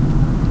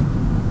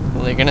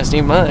 Well, they're gonna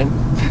see mine.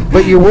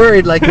 But you're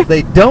worried, like, if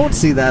they don't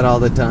see that all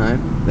the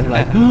time, they're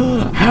like,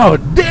 oh, how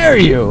dare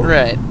you?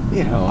 Right.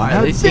 Are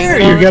How they seeing dare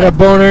it all you the get a time?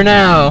 boner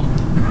now?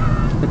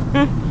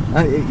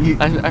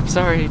 I'm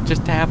sorry, it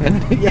just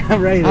happened. Yeah,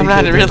 right. I'm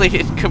not really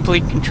in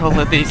complete control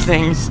of these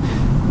things.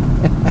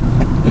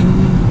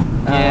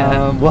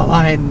 Yeah. Well,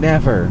 I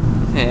never.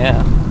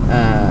 Yeah.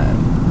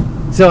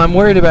 So I'm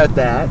worried about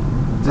that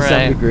to some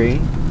Right.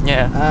 degree.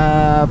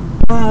 Yeah.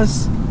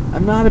 Plus,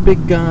 I'm not a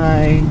big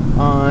guy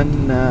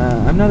on.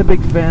 I'm not a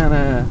big fan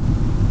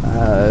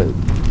of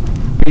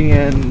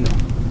being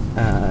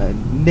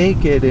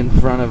naked in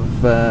front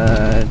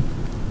of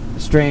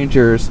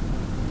strangers.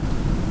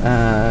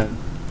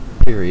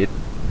 Period.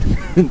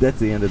 That's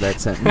the end of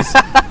that sentence.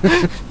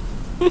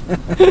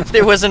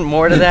 There wasn't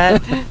more to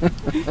that.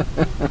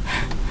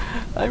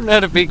 I'm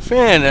not a big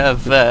fan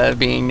of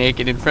being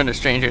naked in front of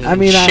strangers and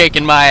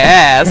shaking my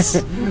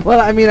ass. Well,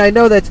 I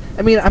know that.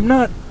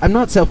 I'm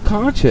not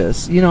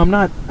self-conscious. I'm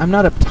not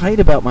uptight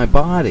about my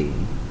body.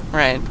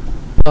 Right.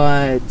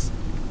 But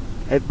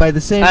by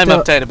the same I'm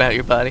uptight about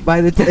your body.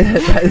 by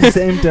the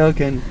same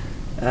token,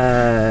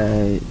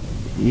 I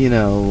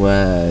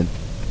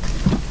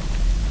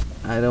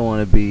don't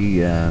want to be.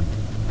 Yeah.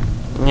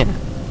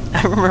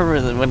 I remember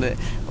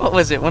what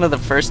was it? One of the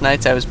first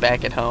nights I was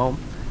back at home.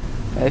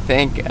 I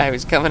think I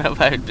was coming up.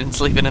 I had been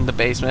sleeping in the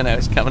basement. I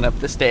was coming up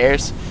the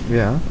stairs,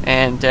 Yeah.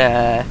 and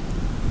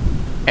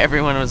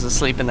everyone was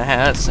asleep in the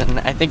house, and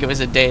I think it was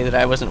a day that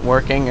I wasn't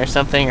working or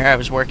something, or I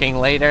was working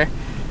later,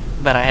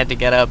 but I had to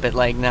get up at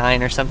like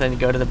 9 or something to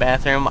go to the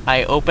bathroom.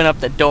 I open up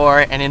the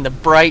door, and in the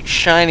bright,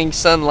 shining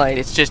sunlight,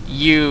 it's just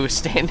you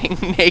standing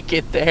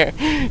naked there,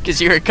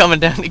 because you were coming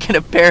down to get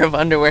a pair of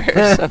underwear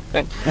or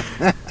something.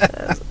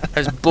 I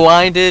was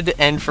blinded,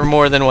 and for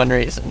more than one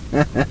reason.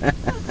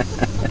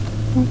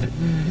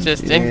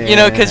 Just, and, you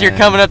know, because you're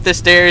coming up the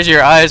stairs,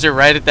 your eyes are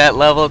right at that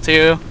level,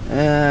 too.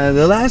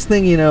 The last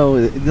thing you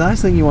want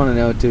to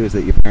know, too, is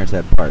that your parents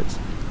had parts.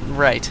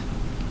 Right.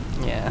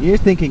 Yeah. You're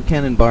thinking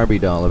Ken and Barbie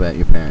doll about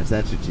your parents.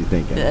 That's what you're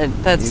thinking.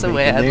 That's the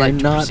way I'd like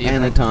to They're not perceive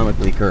them.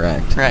 anatomically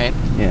correct. Right.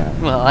 Yeah.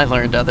 Well, I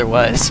learned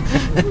otherwise.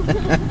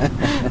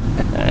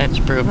 It's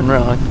proven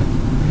wrong.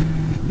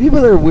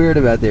 People are weird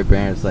about their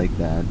parents like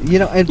that. You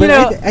know, and, but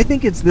I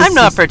think it's this. I'm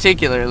not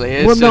particularly.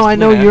 It's well, no, just, I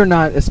know you're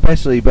not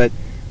especially, but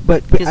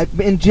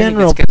in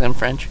general. because I'm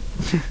French.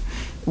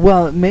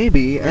 Well,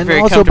 maybe, We're and very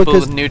also comfortable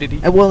because with nudity.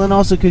 well, and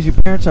also because your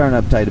parents aren't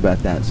uptight about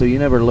that, so you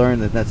never learn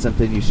that that's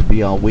something you should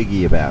be all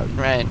wiggy about.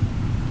 Right.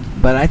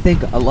 But I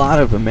think a lot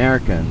of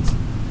Americans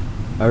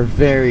are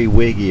very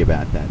wiggy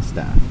about that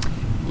stuff.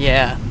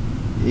 Yeah.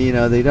 You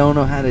know, they don't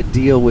know how to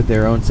deal with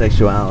their own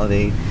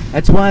sexuality.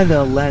 That's why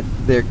they'll let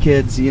their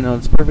kids, you know,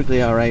 it's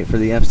perfectly all right for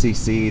the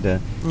FCC to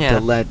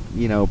let,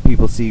 you know,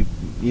 people see,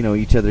 you know,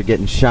 each other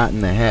getting shot in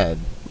the head.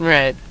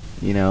 Right.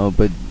 You know,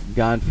 but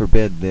God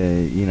forbid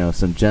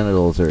some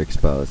genitals are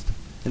exposed.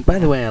 And by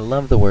the way, I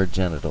love the word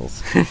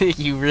genitals.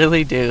 You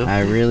really do.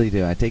 I really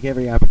do. I take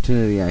every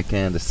opportunity I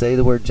can to say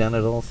the word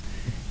genitals.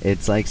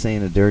 It's like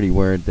saying a dirty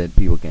word that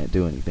people can't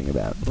do anything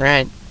about.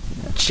 Right.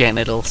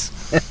 Genitals.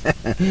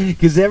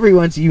 Because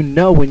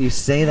when you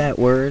say that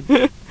word,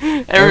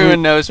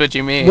 everyone knows what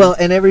you mean. Well,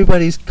 and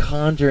everybody's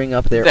conjuring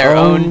up their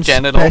own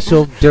genital.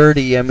 special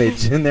dirty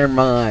image in their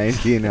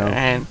mind, you know,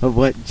 right. of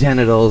what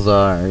genitals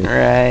are.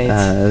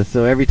 Right.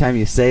 So every time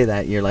you say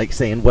that, you're like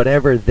saying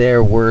whatever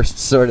their worst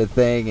sort of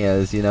thing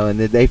is, you know, and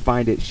they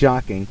find it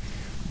shocking,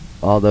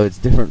 although it's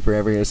different for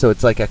everyone. So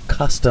it's like a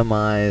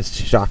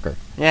customized shocker.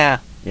 Yeah.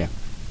 Yeah.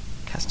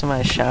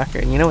 Customized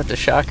shocker. You know what the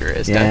shocker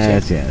is,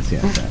 yes, don't you?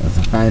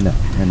 Yes. I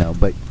know.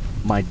 But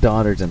my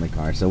daughter's in the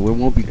car, so we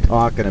won't be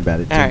talking about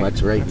it too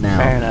much right now.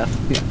 Fair enough.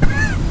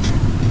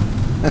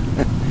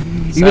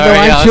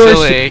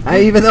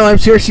 Even though I'm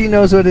sure she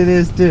knows what it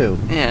is too.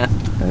 Yeah.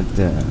 But,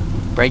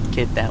 bright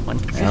kid, that one.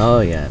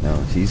 Oh yeah,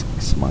 no, she's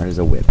smart as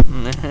a whip.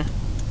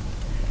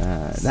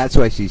 That's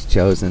why she's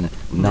chosen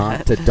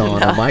not to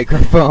don a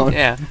microphone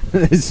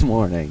this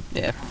morning.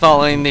 Yeah,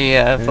 following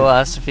the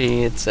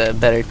philosophy, it's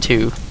better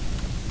to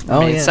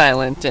remain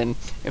silent and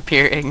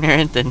appear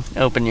ignorant than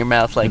open your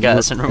mouth like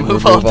us and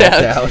remove all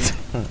doubt.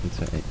 That's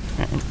right.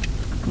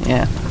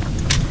 Yeah.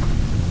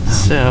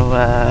 So,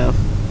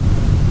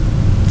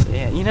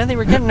 yeah, you know, they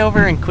were getting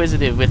over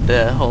inquisitive with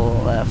the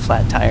whole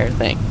flat tire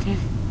thing.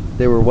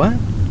 They were what?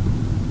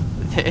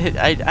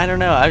 I don't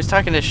know. I was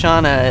talking to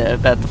Shauna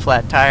about the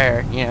flat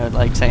tire, you know,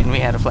 like saying we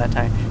had a flat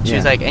tire. She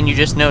was like, and you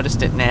just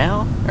noticed it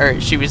now? Or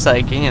she was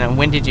like, you know,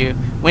 when did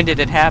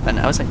it happen?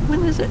 I was like, what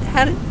does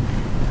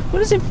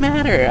it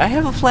matter? I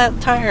have a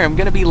flat tire. I'm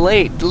going to be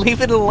late.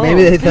 Leave it alone.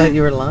 Maybe they thought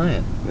you were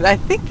lying. I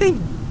think they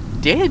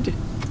did.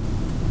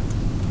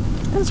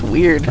 That's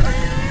weird.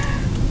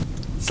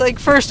 It's like,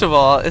 first of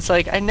all, it's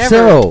like I never...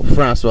 So,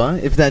 Francois,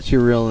 if that's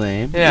your real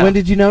name, when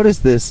did you notice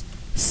this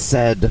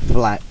said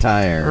flat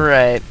tire?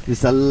 Right.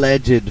 This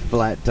alleged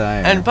flat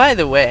tire. And by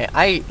the way,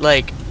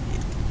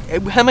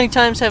 how many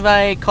times have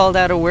I called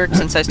out of work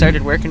since I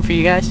started working for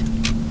you guys?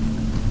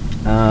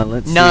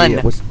 Let's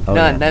None. see.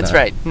 None, that's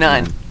right.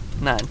 None.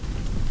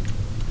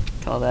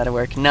 Called out of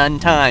work none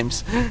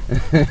times.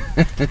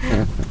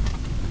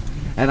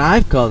 And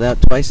I've called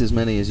out twice as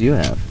many as you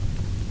have.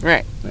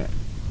 Right. Yeah.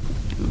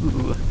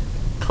 Ooh,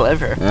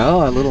 clever.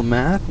 Oh, a little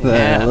math.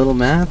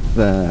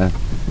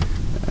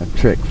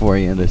 Trick for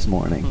you this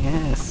morning.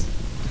 Yes.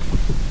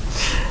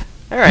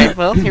 All right.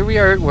 Well, here we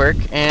are at work,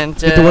 and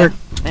Get to work.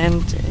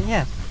 And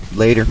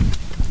Later.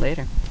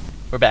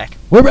 We're back.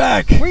 We're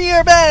back. We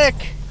are back.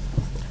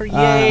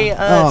 Yay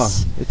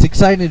us! It's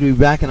exciting to be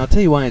back, and I'll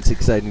tell you why it's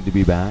exciting to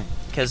be back.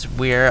 Because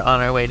we're on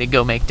our way to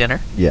go make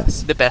dinner.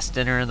 Yes. The best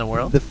dinner in the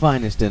world. The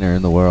finest dinner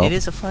in the world. It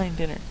is a fine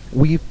dinner.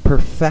 We've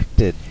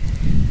perfected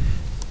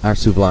our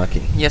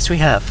souvlaki. Yes, we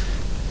have.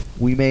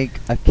 We make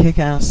a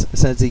kick-ass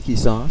tzatziki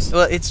sauce.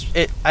 Well,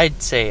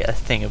 I'd say a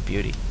thing of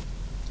beauty.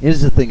 It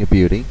is a thing of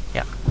beauty.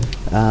 Yeah.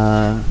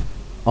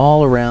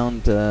 All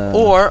around.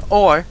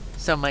 Or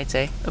some might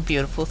say a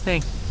beautiful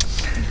thing.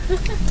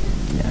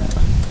 Yeah,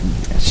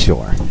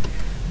 sure.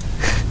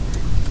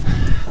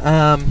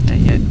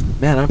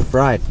 Man, I'm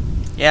fried.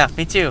 Yeah,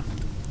 me too.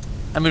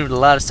 I moved a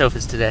lot of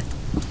sofas today.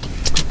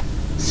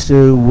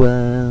 So,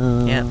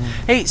 yeah.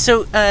 Hey,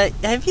 so,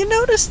 have you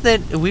noticed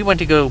that we went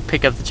to go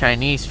pick up the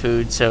Chinese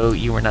food, so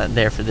you were not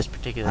there for this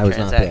particular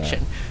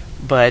transaction?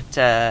 But,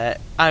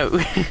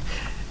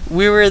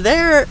 we were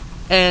there,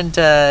 and,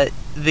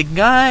 the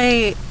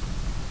guy,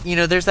 you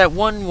know, there's that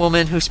one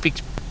woman who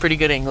speaks pretty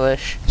good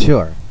English.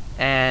 Sure.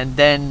 And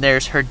then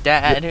there's her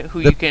dad,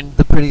 who the, you can...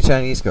 the pretty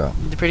Chinese girl.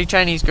 The pretty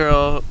Chinese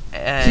girl.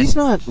 She's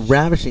not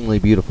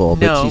ravishingly beautiful,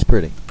 but No. she's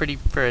pretty. Pretty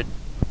for...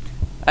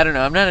 I don't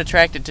know. I'm not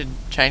attracted to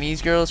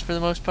Chinese girls for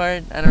the most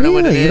part. I don't know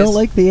what it is. You don't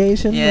like the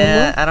Asian?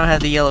 Yeah, look? I don't have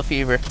the yellow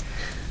fever.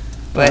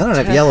 Well, I don't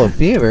have yellow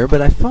fever,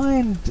 but I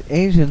find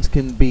Asians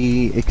can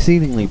be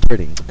exceedingly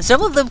pretty.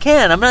 Some of them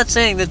can. I'm not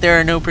saying that there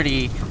are no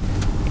pretty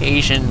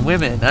Asian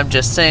women. I'm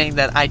just saying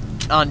that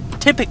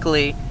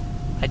typically,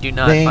 I do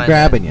not They ain't find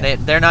grabbing that.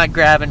 you. They're not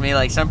grabbing me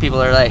like some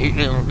people are like,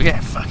 yeah,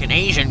 fucking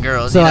Asian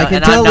girls. So you know? I can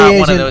and tell I'm the not Asian,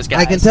 one of those guys.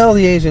 I can tell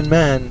the Asian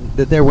men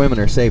that their women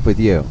are safe with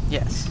you.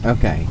 Yes.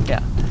 Okay.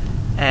 Yeah.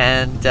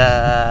 And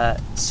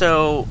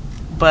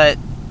but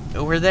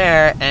we're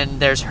there, and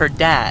there's her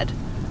dad,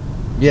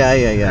 Yeah.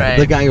 Right.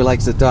 The guy who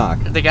likes to talk.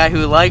 the guy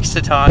who likes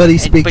to talk. But he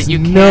speaks but you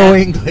no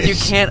can't- English. You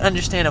can't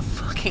understand a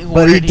fucking word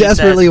But he says.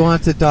 desperately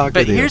wants to talk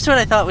But with you. here's what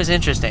I thought was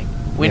interesting.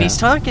 When Yeah. he's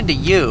talking to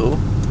you,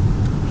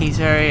 he's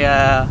very,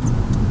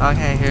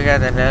 okay, you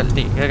got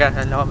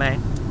the low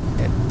man.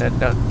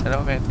 The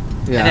low man.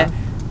 Yeah.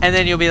 And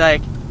then you'll be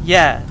like,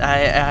 yeah, I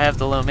have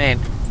the low man.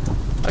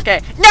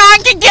 Okay.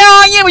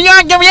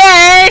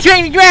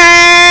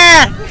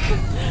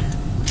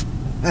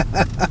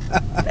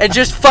 And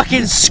just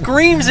fucking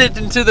screams it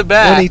into the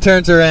back. When he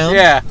turns around?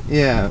 Yeah.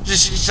 Yeah.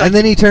 Just like, And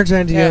then he turns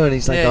around to Yeah, you and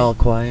he's like yeah. all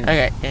quiet.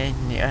 okay,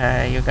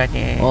 and you got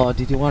the... Oh,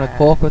 did you want a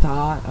Coke with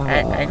hot?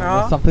 egg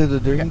roll? Something to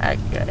drink? egg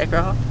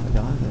roll?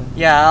 Yeah.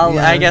 Yeah,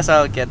 Yeah. I guess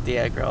I'll get the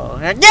egg roll.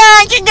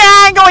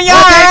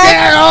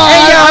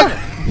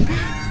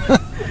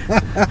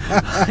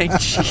 Like,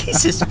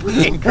 Jesus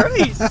fucking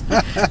Christ.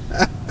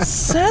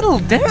 Settle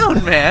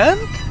down, man.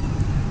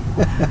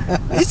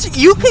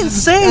 You can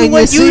say And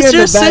what you you see in the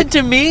just back- said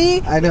to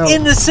me I know.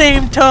 in the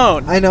same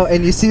tone. I know,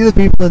 and you see the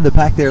people in the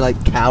back, they're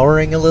like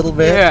cowering a little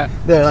bit. Yeah.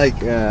 They're like,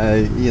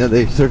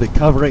 they're sort of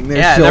covering their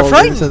Yeah, they're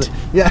shoulders. frightened.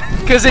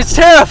 Yeah. Because it's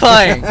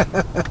terrifying.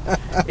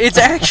 It's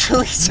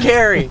actually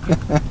scary.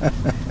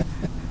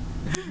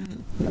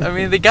 I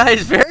mean, the guy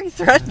is very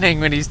threatening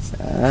when he's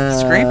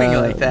screaming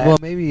like that. Well,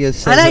 maybe you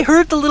said And I that-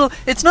 heard the little.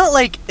 It's not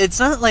like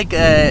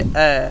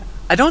I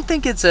don't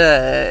think it's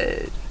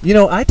a. You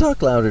know, I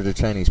talk louder to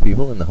Chinese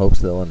people in the hopes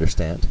they'll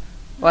understand.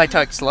 Well, I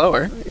talk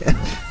slower.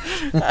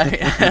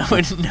 I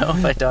wouldn't know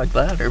if I talked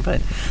louder,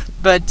 but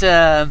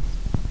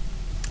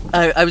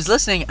I was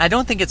listening. I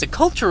don't think it's a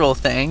cultural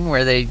thing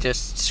where they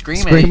just scream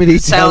Scream at it.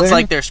 each Sounds other?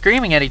 like they're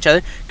screaming at each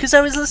other. Because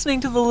I was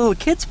listening to the little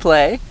kids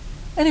play,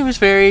 and he was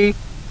very,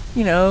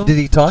 Did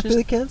he talk to just-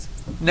 the kids?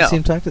 No. You see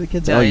him talk to the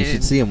kids? No, Oh, he you should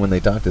didn't. see him when they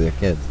talk to their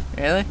kids.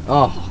 Really?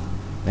 Oh,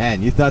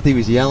 man, you thought he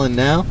was yelling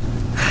now?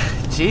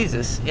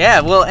 Jesus. Yeah,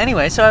 well,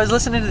 anyway, so I was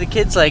listening to the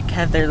kids, like,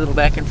 have their little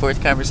back and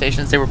forth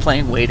conversations. They were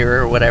playing waiter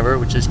or whatever,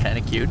 which is kind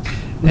of cute.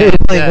 They were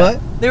playing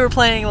what? They were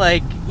playing,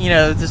 like,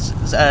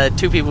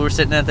 two people were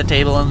sitting at the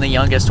table, and the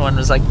youngest one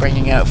was, like,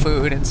 bringing out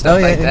food and stuff Oh,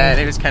 yeah, like yeah, that.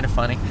 yeah. It was kind of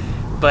funny.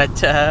 But,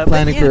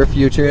 Planning for a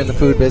future in the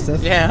food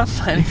business? Yeah,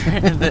 planning for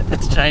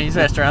it's a Chinese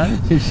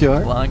restaurant. You sure?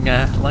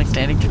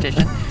 Long-standing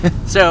tradition.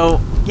 So,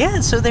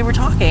 yeah, so they were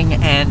talking,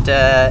 and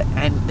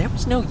there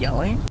was no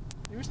yelling.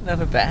 There was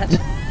none of that.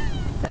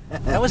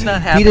 That was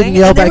not happening. He didn't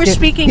yell And they back were in-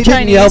 speaking he Chinese.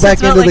 didn't yell back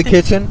It's not into like the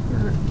kitchen?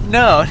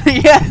 No.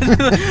 Yeah,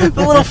 the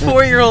little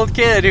 4-year-old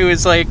kid who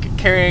was like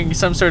carrying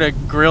some sort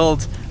of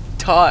grilled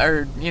tot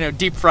or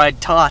deep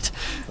fried tot.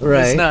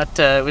 Right.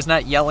 Was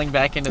not yelling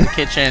back into the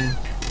kitchen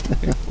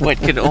what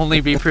could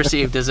only be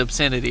perceived as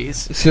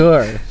obscenities.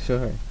 Sure.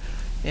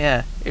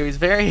 Yeah, it was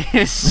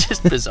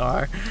just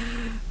bizarre.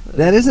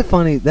 That is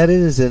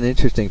an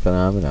interesting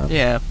phenomenon.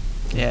 Yeah.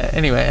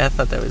 Anyway, I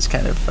thought that was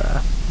kind of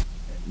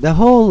The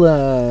whole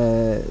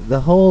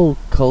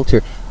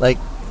culture, like,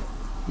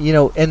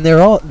 and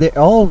they're all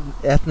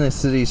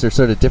ethnicities are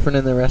sort of different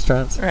in the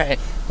restaurants. right.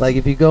 Like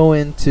if you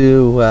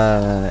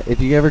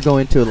ever go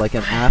into like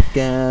an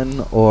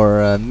Afghan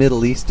or a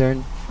Middle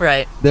Eastern,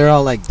 Right. they're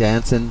all like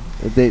dancing.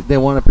 They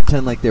want to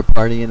pretend like they're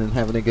partying and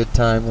having a good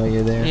time while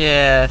you're there.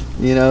 Yeah.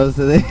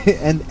 So they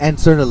and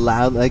sort of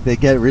loud, like they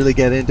really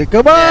get into.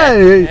 Come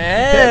on,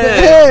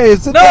 Yeah. hey,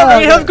 sit No, down.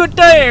 we have good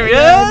time,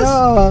 yes?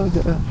 No.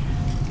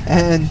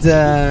 And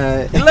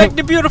You like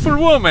the beautiful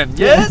woman,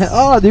 yes?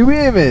 oh, the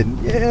women,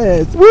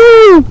 yes,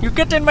 woo! You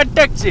get in my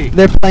taxi.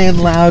 They're playing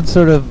loud,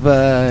 sort of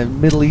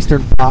Middle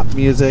Eastern pop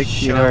music.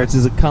 Sure. It's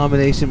a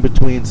combination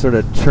between sort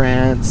of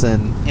trance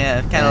and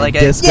Yeah, kind and of like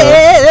disco.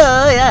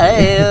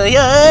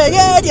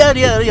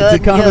 It's a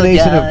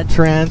combination of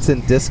trance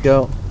and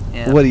disco.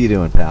 Yeah. What are you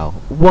doing, pal?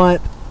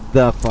 What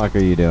the fuck are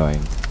you doing?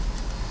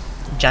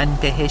 Jan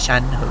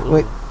Pehe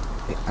Wait,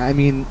 I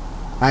mean,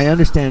 I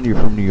understand you're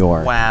from New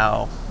York,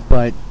 Wow.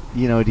 but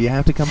do you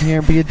have to come here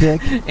and be a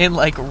dick? In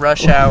like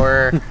rush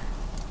hour,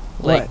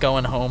 like What?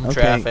 going home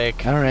Okay,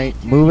 traffic. all right,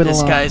 move it This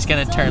along. guy's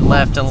gonna turn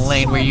left in a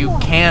lane where you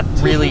can't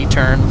really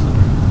turn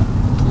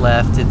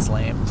left. It's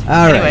lame.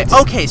 All Anyway, right.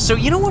 okay, so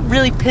you know what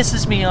really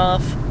pisses me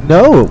off?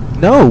 No.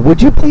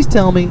 Would you please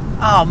tell me?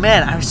 Oh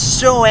man, I was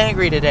so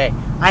angry today.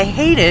 I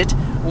hate it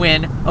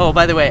when. Oh,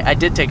 by the way, I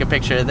did take a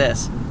picture of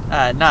this.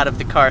 Not of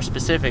the car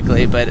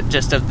specifically, but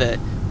just of the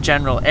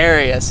general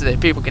area so that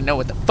people can know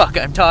what the fuck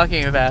I'm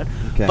talking about.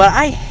 Okay. But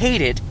I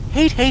hate it,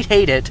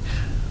 hate it,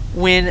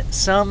 when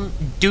some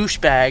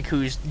douchebag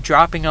who's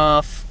dropping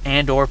off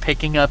and or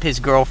picking up his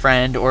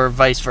girlfriend or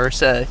vice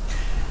versa,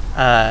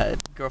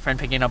 girlfriend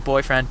picking up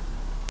boyfriend,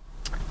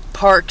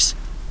 parks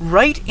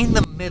right in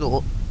the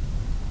middle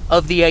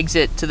of the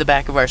exit to the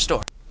back of our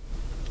store.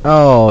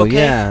 Oh, Okay?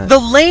 yeah. The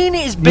lane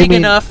is big mean-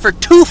 enough for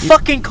two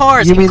fucking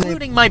cars, you mean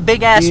including my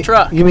big ass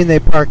truck. You mean they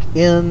park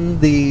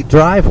in the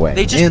driveway?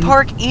 They just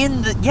park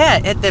in the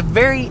at the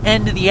very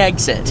end of the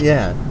exit.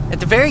 Yeah. At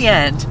the very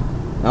end.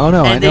 Oh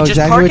no, and I they know just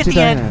exactly park what at you're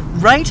the talking end,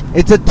 about. right?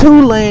 It's a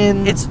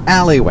 2-lane It's-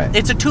 alleyway.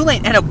 It's a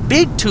 2-lane and a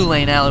big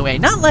 2-lane alleyway.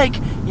 Not like,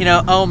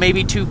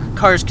 maybe 2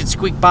 cars could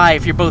squeak by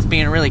if you're both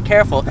being really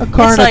careful. A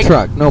car It's and a like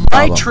truck, no My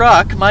problem.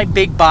 truck, my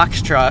big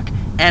box truck,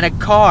 and a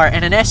car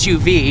and an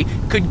SUV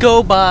could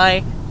go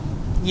by,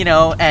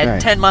 at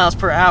Right. 10 miles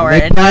per hour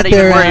They and not plant even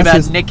their worry about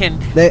asses- nicking.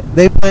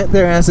 They plant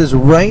their asses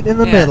right in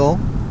the Yeah. middle,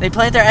 They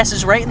plant their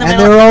asses right in the and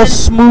middle. they're all and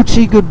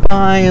smoochy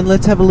goodbye and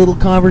let's have a little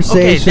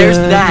conversation. Okay, there's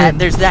and-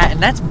 that, and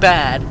that's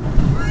bad.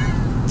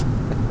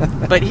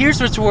 But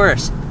here's what's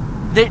worse.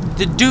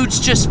 The dude's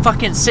just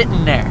fucking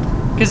sitting there.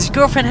 Because his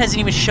girlfriend hasn't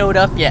even showed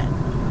up yet.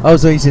 Oh,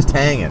 so he's just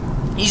hanging.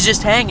 He's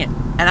just hanging.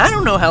 And I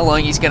don't know how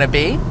long he's going to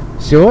be.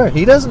 Sure,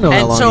 he doesn't know how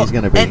And long so, he's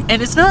gonna be.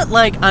 And it's not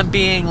like I'm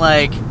being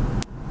like...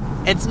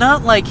 It's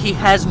not like he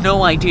has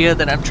no idea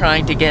that I'm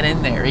trying to get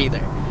in there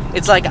either.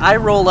 It's like I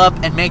roll up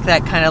and make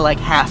that kind of like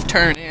half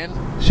turn in.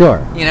 Sure,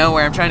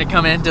 Where I'm trying to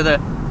come into the...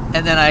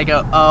 And then I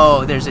go,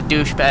 oh, there's a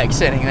douchebag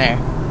sitting there.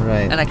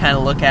 right. And I kind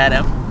of look at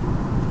him.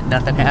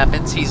 Nothing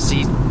happens. He's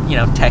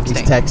texting.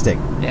 He's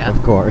texting. Yeah.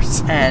 Of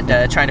course. And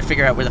trying to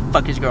figure out where the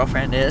fuck his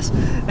girlfriend is.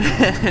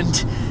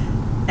 and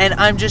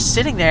I'm just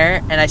sitting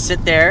there, and I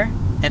sit there,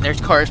 and there's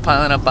cars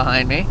piling up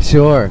behind me.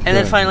 Sure. And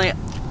then finally,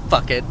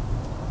 fuck it.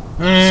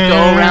 Just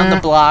go around the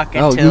block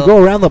Oh, until... you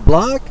go around the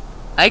block?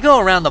 I go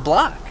around the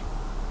block.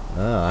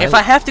 Oh, If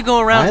I have to go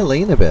around... I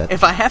lean a bit.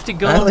 If I have to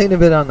go... I lean a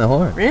bit on the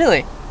horn.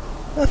 Really?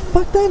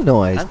 Fuck that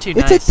noise. I'm too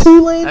it's nice. a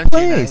 2-lane I'm too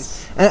place.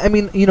 nice. And I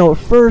mean,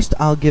 first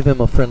I'll give him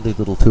a friendly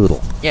little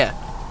tootle. Yeah.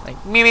 Like,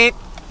 meep, meep.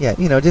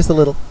 Yeah, just a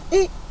little.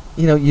 You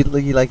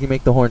you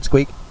make the horn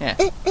squeak. Yeah.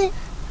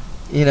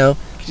 You know.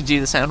 Could you do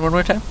the sound one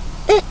more time?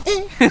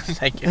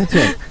 Thank you. That's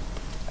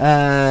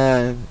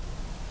right.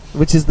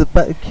 Which is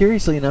but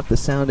curiously enough the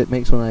sound it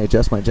makes when I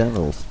adjust my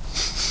genitals.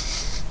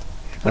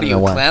 What I are don't you, know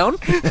a why. clown?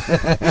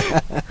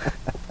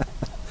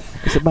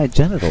 I said my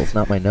genitals,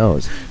 not my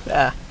nose.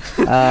 Ah,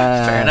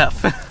 fair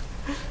enough.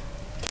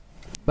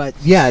 But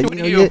yeah, What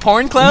are you, a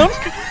porn clown?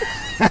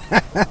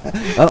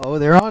 Uh-oh,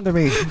 they're on to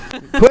me.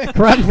 Quick,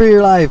 run for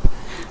your life.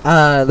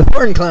 The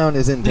porn clown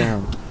is in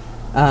town.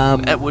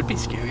 That would be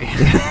scary.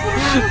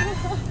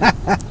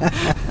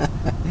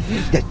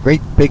 He's got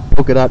great big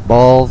polka dot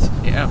balls.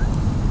 Yeah.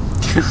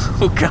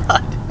 Oh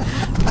God.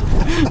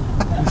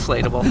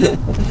 Inflatable.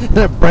 And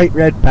a bright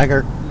red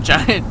pecker.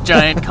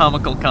 Giant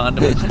comical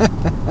condom.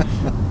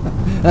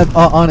 That's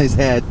all on his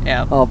head.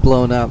 Yeah. All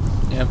blown up.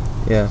 Yeah.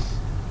 Yeah.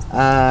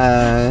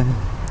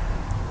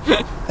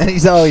 And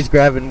he's always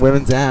grabbing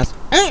women's ass.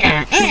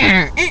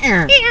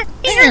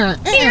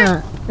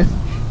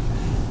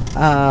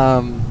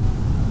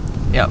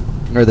 Yep.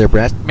 Or their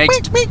breast.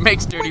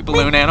 Makes dirty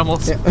balloon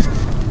animals.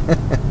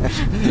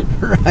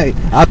 Right.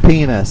 A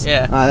penis.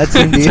 Yeah.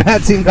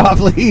 That seemed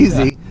awfully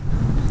easy.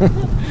 No.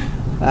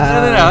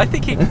 I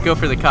think he could go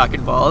for the cock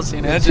and balls.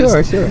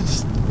 Sure.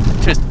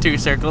 Just 2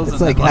 circles.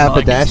 It's and like then half a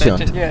long dash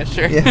extension. hunt. Yeah,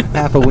 sure. Yeah,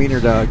 half a wiener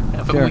dog.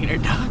 Half Sure. a wiener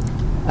dog.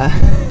 Uh,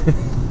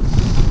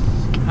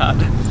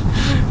 God.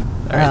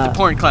 All right, the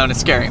porn clown is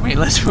scaring me.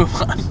 Let's move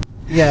on.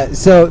 yeah.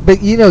 So,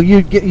 but you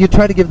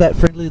try to give that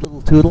friendly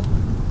little tootle.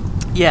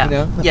 Yeah. You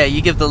know? Yeah,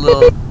 you give the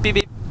little beep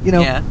beep.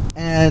 Yeah.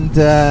 And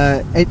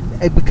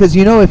because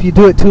if you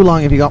do it too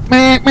long, if you go,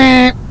 meh,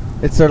 meh,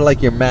 it's sort of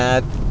like you're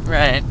mad.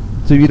 Right.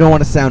 So you don't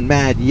want to sound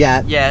mad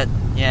yet. Yeah.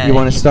 You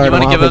want to start you them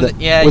wanna off give with, him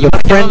the, with you a wanna give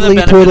him friendly the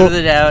benefit tootle. of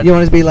the doubt. You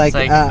want to be like,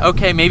 It's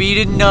okay, maybe you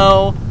didn't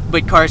know,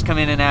 but cars come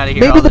in and out of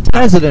here maybe all the the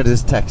time. president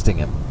is texting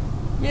him.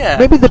 Yeah.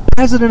 Maybe the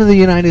president of the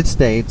United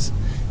States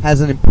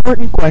has an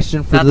important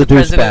question for Not the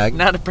president,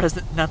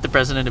 douchebag. not the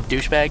president of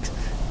douchebags.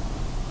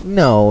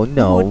 No.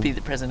 Who would be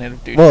the president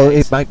of douchebags? Well,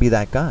 it might be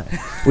that guy,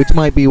 which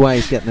might be why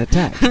he's getting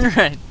attacked.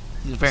 Right.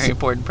 He's a very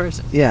important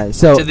person. Yeah.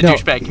 So To the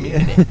douchebag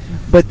community.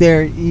 But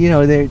they're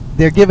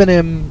giving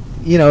him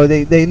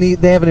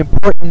they have an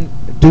important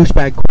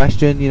douchebag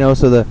question.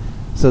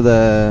 So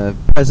the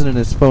president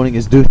is phoning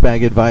his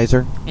douchebag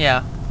advisor.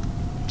 Yeah,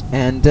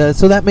 And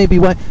so that may be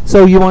why.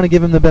 So you want to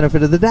give him the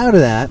benefit of the doubt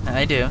of that.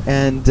 I do.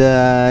 And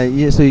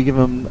so you give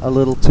him a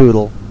little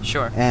tootle.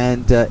 Sure.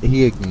 And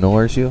he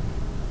ignores you.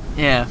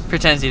 Yeah,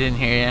 pretends he didn't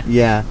hear you.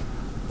 Yeah.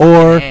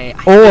 Or Hey,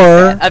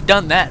 I've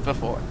done that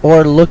before.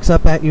 or looks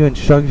up at you and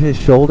shrugs his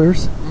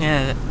shoulders.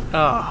 Yeah.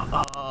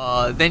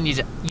 Then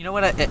you know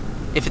what?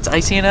 If it's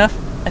icy enough,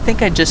 I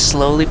think I'd just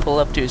slowly pull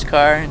up to his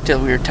car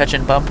until we were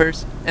touching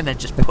bumpers. and then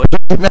just push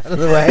Him out of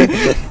the way.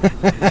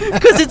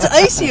 because it's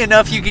icy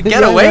enough you could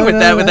get Yeah, away no, with no,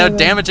 that no, without no.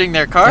 damaging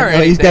their car or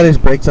anything. He's got his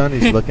brakes on.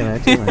 He's looking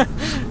at you. Like,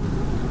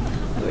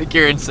 Like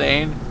you're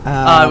insane.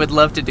 I would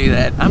love to do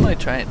that. I might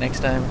try it next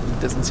time. It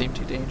doesn't seem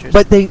too dangerous.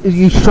 but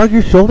you shrug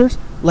your shoulders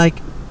like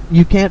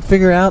you can't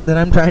figure out that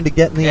I'm trying to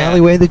get in the Yeah.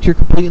 alleyway that you're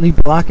completely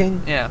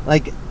blocking. Yeah.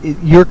 Like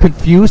you're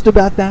confused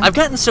about that. I've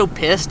gotten so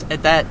pissed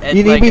at that.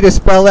 You need me to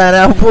spell that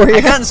out for you?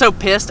 I've gotten so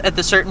pissed at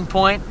the certain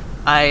point.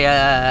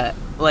 I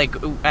like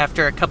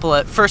after a couple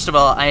of. First of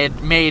all, I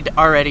had made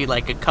already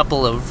like a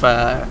couple of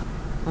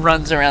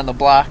runs around the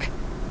block,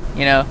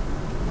 you know,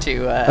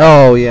 to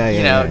Oh yeah, yeah.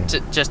 you know,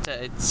 yeah. just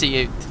to see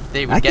if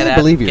they would I get can't out.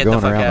 believe you're get going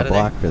the fuck around out the of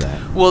there. block for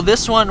that. Well,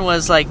 this one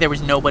was like there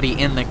was nobody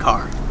in the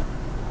car.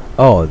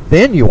 Oh,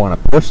 then you want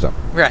to push them.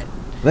 Right.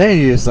 Then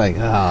you're just like,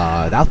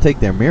 I'll take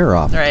their mirror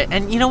off. Right,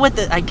 and you know what?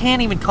 I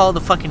can't even call the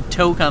fucking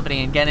tow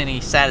company and get any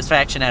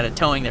satisfaction out of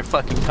towing their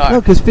fucking car. No,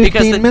 because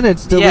 15 the-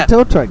 minutes till yeah, the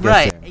tow truck gets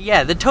right, there.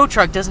 yeah, the tow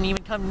truck doesn't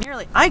even come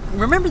nearly. I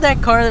remember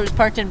that car that was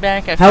parked in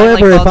back. I However,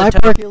 finally if called I the tow-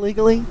 park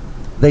illegally,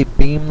 they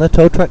beam the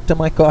tow truck to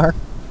my car.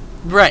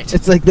 Right.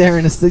 It's like they're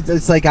in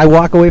it's like I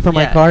walk away from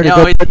my Yeah, car to no,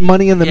 go it- put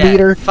money in the yeah,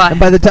 meter, and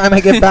by the time I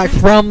get back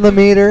from the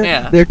meter,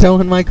 Yeah. they're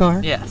towing my car.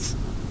 Yes.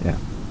 Yeah.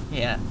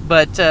 Yeah,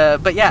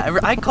 but yeah,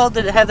 I called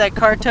to have that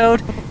car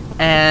towed,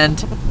 and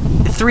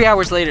 3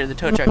 hours later the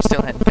tow truck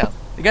still hadn't come.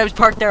 The guy was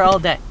parked there all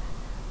day.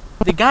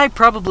 The guy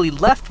probably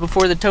left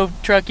before the tow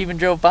truck even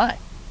drove by.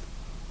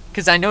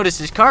 Because I noticed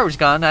his car was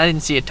gone. I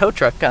didn't see a tow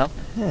truck come.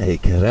 Hey,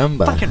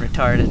 caramba. Fucking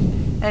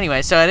retarded.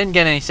 Anyway, so I didn't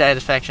get any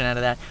satisfaction out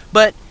of that.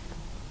 But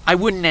I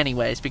wouldn't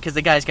anyways, because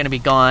the guy's going to be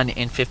gone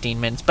in 15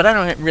 minutes. But I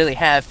don't really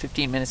have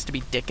 15 minutes to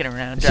be dicking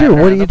around. Sure, driving what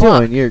are around you the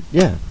block. doing?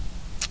 Yeah.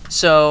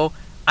 So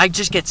I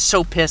just get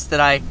so pissed that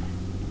I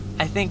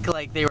think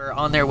like they were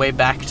on their way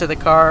back to the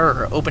car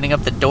or opening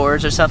up the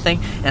doors or something,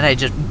 and I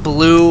just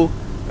blew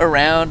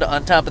around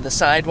on top of the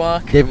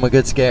sidewalk. Gave him a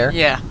good scare.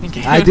 Yeah.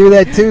 I do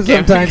that too Gave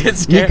him a sometimes. good You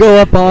scare. go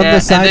up on Yeah, the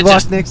and then sidewalk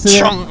just next to them,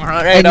 chunk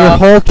right and your off.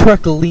 whole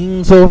truck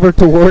leans over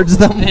towards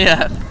them.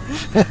 Yeah.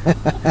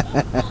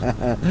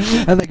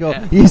 And they go,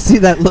 Yeah. you see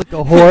that look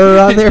of horror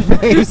on their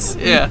face?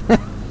 Yeah.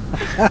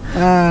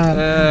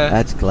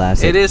 That's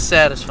classic. It is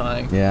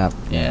satisfying. Yeah.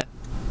 Yeah.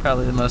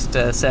 Probably the most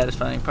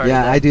satisfying part of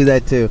Yeah, that. I do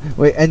that too.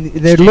 Wait, and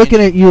they're Exchange.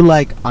 looking at you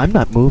like, I'm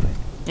not moving.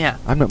 Yeah.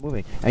 I'm not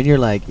moving. And you're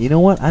like, you know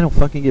what? I don't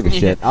fucking give a Yeah.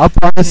 shit. Up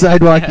on the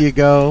sidewalk Yeah. you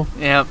go.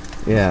 Yeah.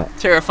 Yeah.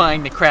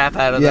 Terrifying the crap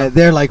out of Yeah, them.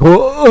 they're like,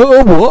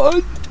 whoa,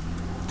 what?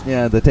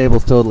 Yeah, the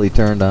table's totally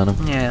turned on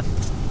them. Yeah.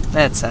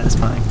 That's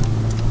satisfying.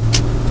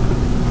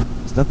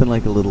 It's nothing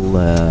like a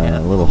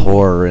little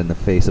horror in the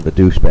face of a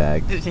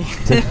douchebag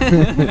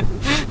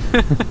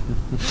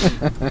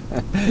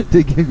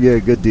to give you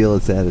a good deal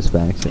of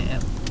satisfaction. Yeah.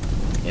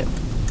 Yep.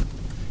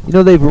 You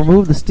know, they've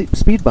removed the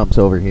speed bumps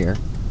over here.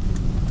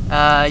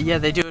 Yeah,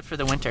 they do it for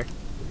the winter.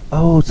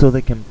 Oh, so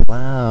they can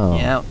plow.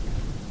 Yeah.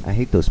 I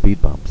hate those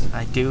speed bumps.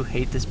 I do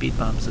hate the speed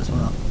bumps as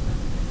well.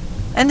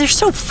 And they're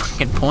so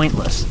fucking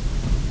pointless.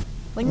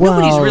 Like,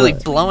 nobody's Well, really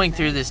blowing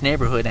through this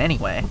neighborhood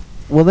anyway.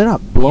 Well, they're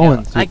not You blowing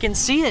know, through. I can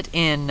see it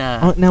in,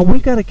 Oh, now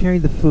we've got to carry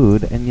the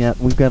food, and yet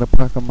we've got to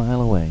park a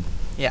mile away.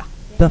 Yeah.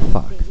 The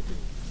fuck?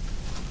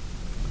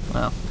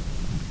 Well,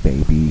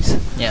 Babies.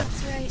 yeah.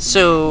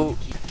 So,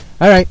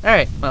 Alright.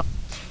 alright, well,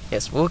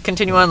 yes, we'll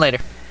continue on later.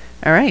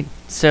 Alright,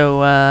 so,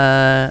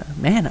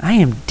 man, I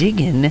am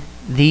digging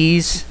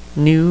these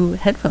new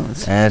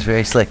headphones. That's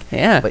very slick.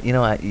 Yeah. But you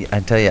know, I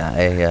tell you,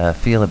 I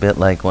feel a bit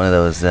like one of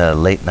those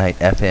late night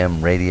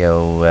FM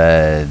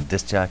radio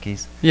disc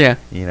jockeys. Yeah.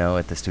 You know,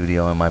 at the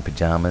studio in my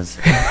pajamas.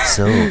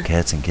 So,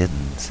 cats and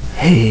kittens,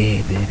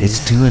 Hey, baby.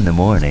 it's 2 in the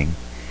morning.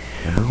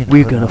 And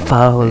We're put gonna on-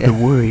 follow the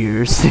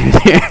warriors through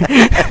there.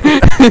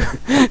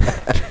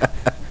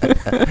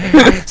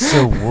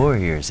 So,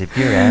 warriors, if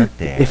you're out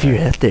there, If you're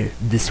out there,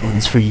 this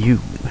one's for you.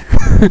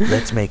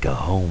 let's make a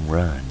home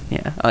run.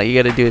 Yeah, all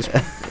you gotta do is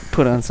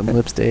put on some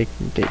lipstick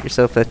and get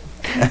yourself a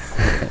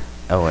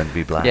Oh, and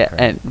be black. yeah,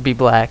 right? and be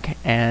black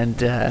and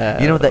you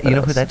know that. what You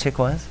know who else? that chick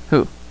was?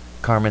 Who?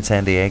 Carmen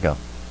Sandiego.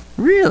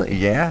 Really?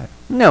 Yeah,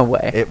 No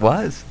way. it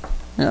was.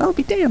 I'll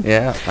be damned.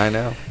 Yeah, I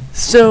know.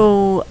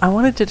 So I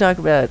wanted to talk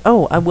about.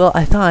 Well,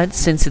 I thought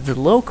since it's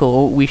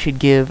local, we should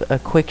give a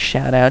quick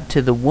shout out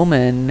to the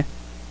woman,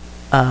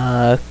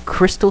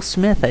 Crystal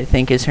Smith, I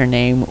think is her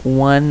name,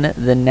 won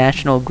the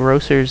National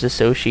Grocers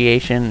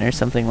Association or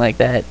something like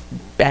that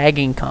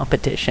bagging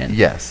competition.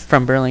 Yes.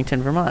 From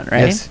Burlington, Vermont,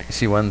 right? Yes,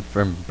 she won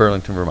from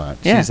Burlington, Vermont.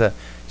 Yeah.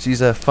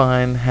 She's a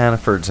fine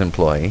Hannaford's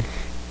employee,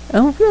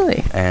 Oh,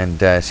 really?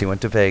 and she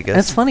went to Vegas.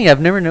 That's funny.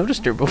 I've never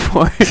noticed her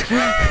before.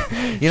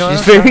 You know,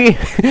 she's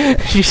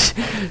very.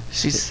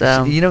 she's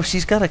you know,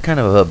 she's got a kind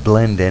of a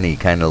blend any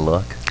kind of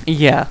look.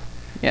 Yeah.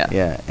 Yeah.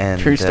 Yeah, and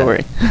True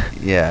story.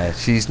 Yeah,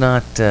 she's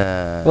not.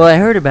 Well, I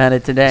heard about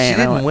it today. She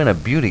and I didn't went- win a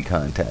beauty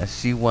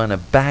contest. She won a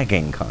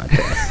bagging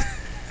contest.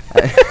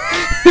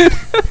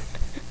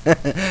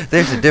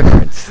 There's a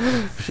difference.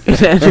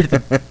 She entered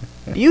the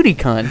beauty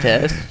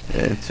contest.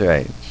 That's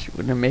right. She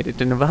wouldn't have made it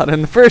to Nevada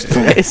in the first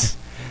place.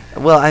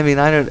 Well, I mean,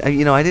 I don't.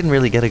 I didn't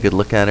really get a good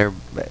look at her.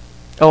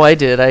 Oh, I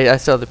did. I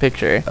saw the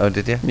picture. Oh,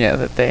 did you? Yeah,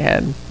 that they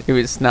had. It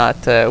was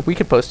not. We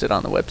could post it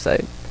on the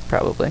website,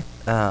 probably.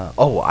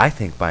 I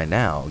think by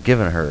now,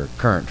 given her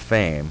current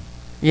fame,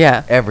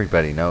 Yeah.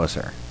 everybody knows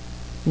her.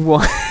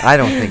 Well, I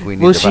don't think we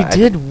need well, to she buy-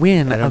 did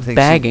win I don't a think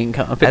bagging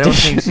I competition. don't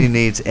think she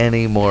needs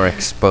any more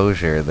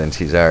exposure than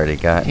she's already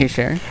got. You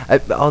sure?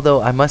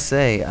 Although I must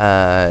say,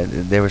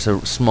 there was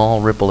a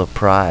small ripple of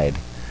pride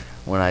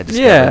when I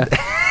Yeah. discovered.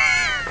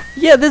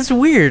 Yeah, that's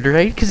weird,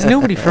 right? Because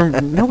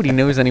nobody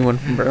knows anyone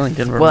from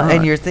Burlington, Vermont. Well,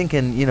 and you're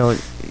thinking,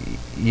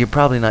 you're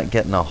probably not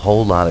getting a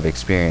whole lot of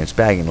experience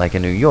bagging. Like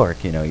in New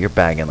York, you're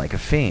bagging like a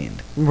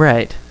fiend.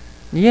 right.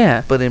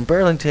 Yeah. But in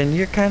Burlington,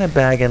 you're kind of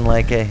bagging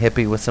like a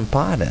hippie with some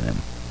pot in him.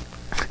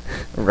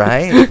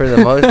 Right? For the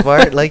most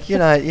part. Like, you're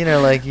not,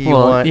 like you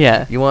Well, want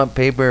yeah. you want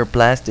paper or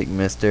plastic,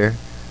 mister.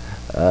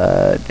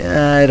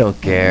 I don't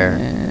care.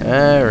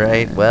 All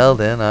right. Well,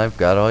 then I've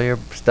got all your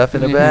stuff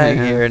in a bag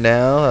here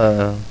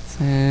now.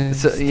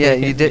 So yeah,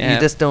 you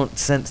just don't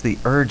sense the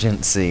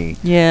urgency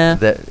Yeah.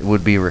 that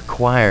would be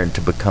required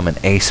to become an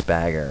ace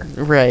bagger,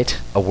 Right.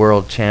 a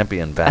world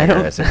champion bagger,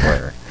 don't- as it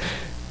were.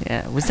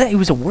 Yeah. It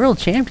was a world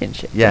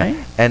championship, Yeah. right?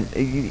 And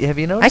have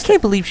you I noticed?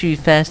 can't believe she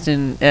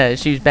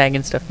was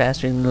bagging stuff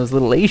faster than those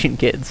little Asian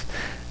kids.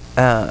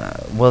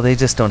 Well, they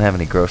just don't have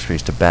any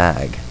groceries to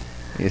bag.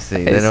 You see,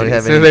 I they don't see.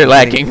 have So any. they're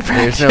lacking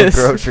There's no practice.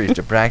 groceries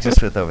to practice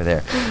with over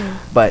there.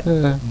 But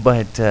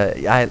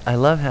I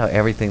love how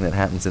everything that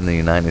happens in the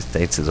United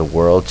States is a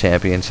world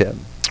championship.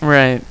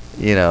 Right.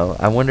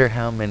 I wonder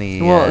how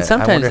many. Well, I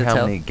sometimes wonder it's how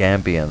how- many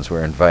Gambians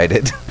were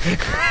invited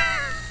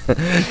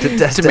to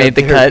test To make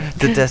the their, cut.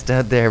 to test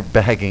out their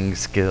bagging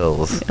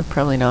skills. Yeah,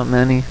 probably not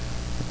many.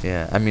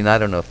 Yeah, I mean, I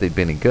don't know if they'd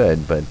be any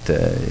good, but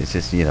it's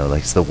just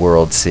like it's the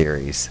World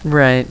Series.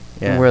 Right.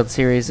 Yeah. World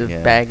Series of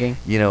Yeah. bagging.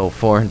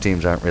 Foreign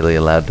teams aren't really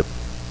allowed to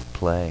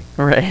play.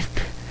 Right.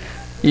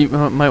 You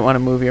might want to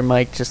move your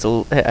mic just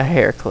a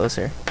hair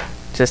closer.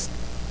 Just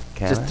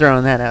Can I?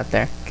 throwing that out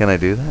there. Can I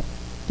do that?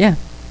 Yeah.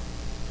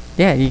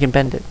 Yeah, you can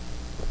bend it.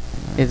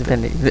 It's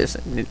bending. This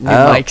new Oh.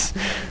 mics.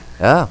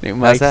 Oh, New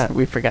how's mics. that?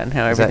 We've forgotten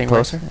how Is that everything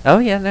works. closer? Oh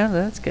yeah, no,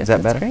 that's good. Is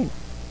that That's better? great.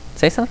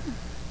 Say something.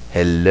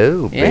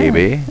 Hello, Yeah.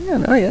 baby. Yeah,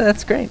 no, yeah,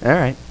 that's great. All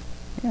right.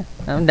 Yeah,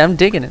 I'm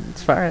digging it.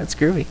 It's far. It's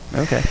groovy.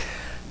 Okay.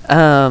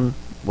 Um,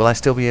 Will I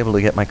still be able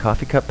to get my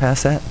coffee cup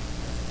past that?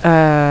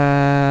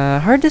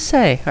 hard to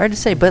say. Hard to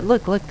say. But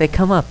look, they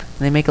come up.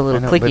 They make a I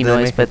little know, clicky do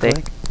noise, make a but they.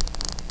 click?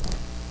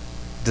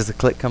 Does the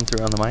click come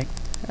through on the mic?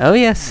 Oh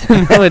yes,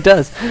 no, it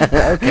does.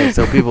 Okay,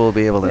 so people will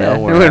be able to Yeah, know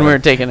when we're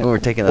taking it. when we're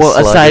taking a well,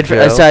 slug aside of from,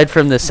 Joe. aside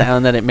from the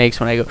sound that it makes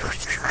when I go.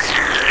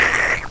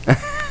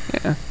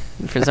 Yeah.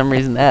 For some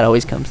reason, that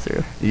always comes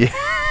through. Yeah.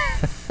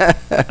 I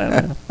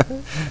don't know.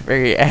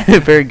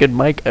 Very good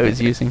mic I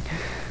was using.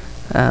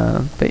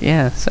 But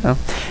yeah, so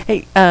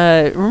hey,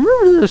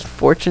 remember those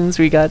fortunes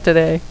we got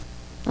today?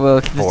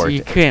 Well,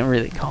 you can't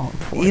really call them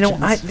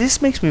fortunes.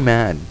 This makes me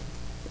mad.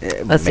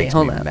 Let's see, Makes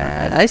hold me on.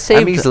 Mad. I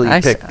saved- I'm easily I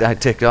s-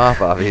 ticked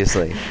off,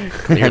 obviously. I'm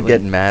Clearly.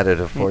 getting mad at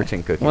a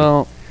fortune cookie.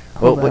 Well,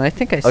 hold on, what- I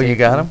think I. Oh, you saved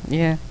got them. 'em?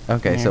 Yeah.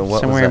 Okay, Yeah, so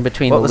what somewhere was in that?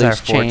 between what the was our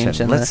loose change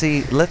fortune? and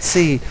Let's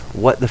see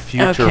what the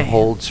future Okay.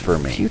 holds for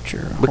me.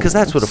 Future. Because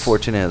that's what a holds.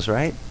 fortune is,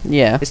 right?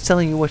 Yeah. It's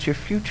telling you what your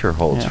future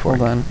holds Yeah, for hold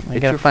you. on. I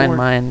It's gotta your find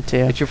mine too.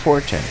 It's your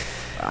fortune.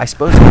 I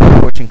suppose a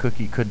fortune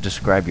cookie could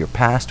describe your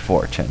past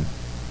fortune.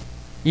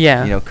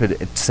 Yeah. Could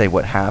it say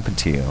what happened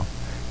to you?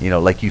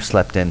 Like you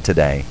slept in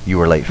today. You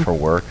were late for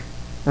work.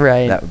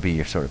 Right. That would be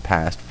your sort of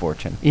past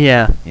fortune.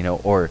 Yeah.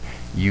 Or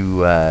you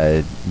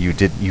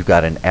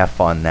got an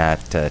F on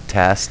that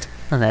test.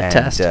 On that and,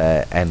 test.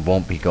 And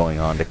won't be going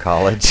on to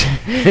college.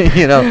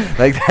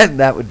 Like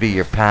that would be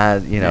your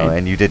past. Right.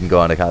 And you didn't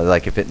go on to college.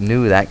 Like if it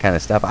knew that kind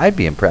of stuff, I'd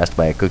be impressed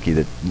by a cookie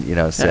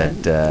that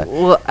said.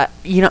 Well,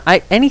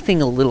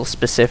 anything a little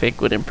specific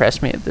would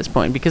impress me at this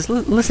point because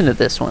listen to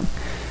this one.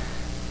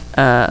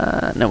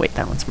 No, wait,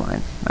 that one's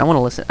mine. I want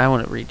to listen. I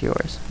want to read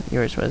yours.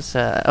 Yours was,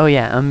 oh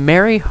yeah, a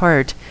merry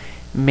heart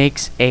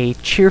makes a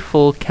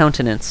cheerful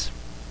countenance.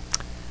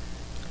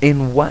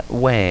 In what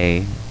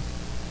way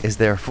is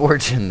there a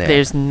fortune there?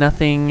 There's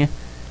nothing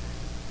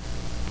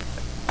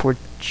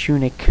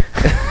fortunic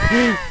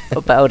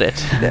about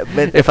it.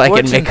 But if I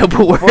can make up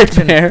a word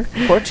fortune, there.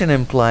 Fortune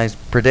implies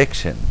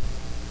prediction.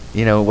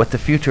 What the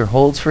future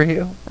holds for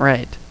you.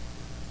 Right.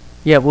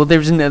 Yeah. Well,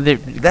 there's another.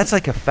 That's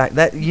like a fact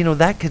that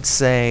that could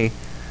say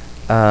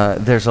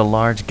there's a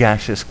large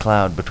gaseous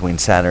cloud between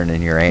Saturn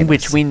and Uranus,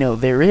 Which we know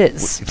there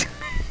is.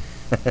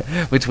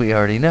 which we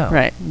already know.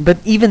 Right. But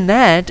even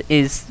that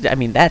is,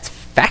 that's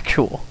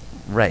factual.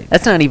 Right.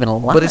 That's not even a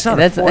lie. But it's not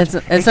a That's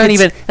fortune. that's It not could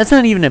even that's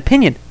not even an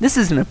opinion. This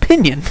is an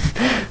opinion.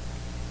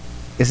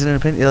 Is it an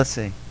opinion? Let's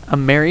see. A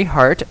merry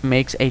heart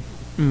makes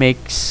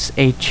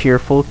a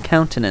cheerful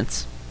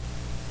countenance.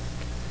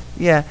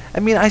 Yeah,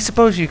 I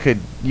suppose you could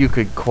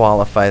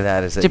qualify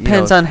that as a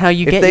Depends on how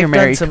you if get they've your done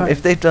merry some, heart.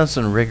 If they've done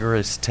some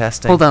rigorous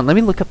testing. Hold on, let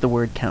me look up the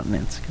word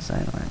countenance because I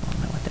don't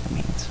know what that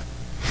means.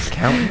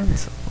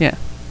 Countenance. Yeah.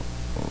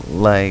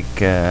 Like,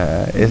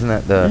 isn't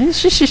that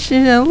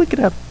the? Look it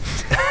up.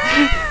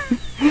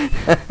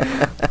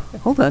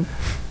 Hold on.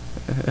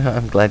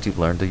 I'm glad you've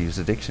learned to use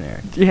a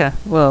dictionary. Yeah,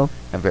 well,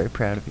 I'm very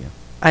proud of you.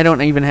 I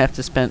don't even have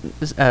to spell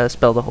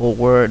the whole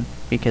word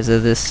because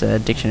of this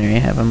dictionary I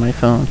have on my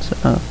phone.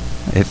 So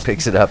It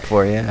picks it up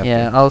for you.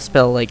 yeah, I'll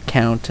spell like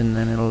count and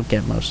then it'll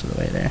get most of the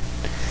way there.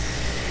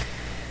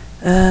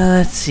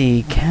 Let's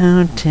see,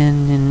 countenance.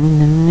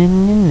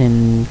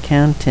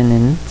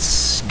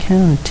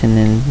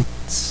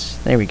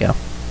 There we go.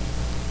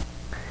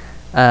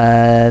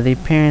 The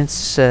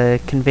appearance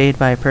conveyed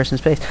by a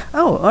person's face.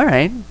 Oh, all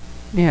right.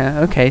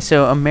 Yeah, okay.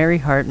 So a merry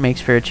heart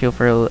makes for a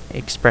cheerful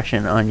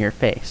expression on your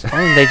face.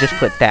 Why didn't they just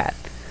put that?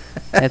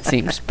 That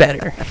seems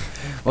better.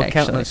 Well, actually.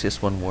 countenance is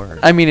just one word.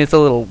 I mean, it's a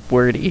little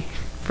wordy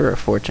for a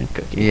fortune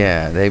cookie.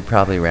 Yeah, they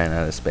probably ran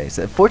out of space.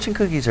 Fortune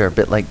cookies are a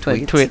bit like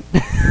tweets.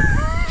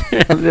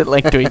 Like a bit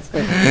like tweets.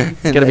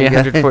 It's gonna be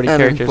 140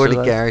 characters. 140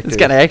 characters. It's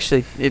gotta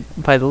actually.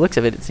 By the looks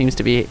of it, it seems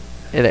to be.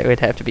 It would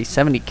have to be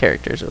 70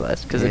 characters or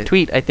less because a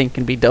tweet I think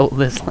can be double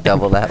this length.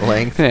 Double that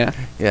length. Yeah.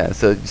 Yeah.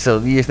 So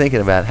you're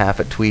thinking about half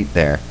a tweet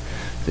there.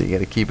 So you got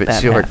to keep it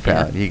That short, half,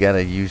 yeah. pal. You got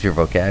to use your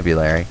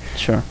vocabulary,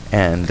 Sure.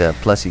 and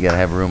plus you got to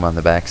have room on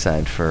the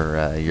backside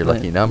for your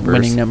lucky numbers.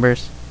 Winning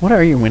numbers. What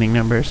are your winning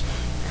numbers?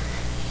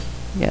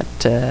 You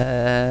got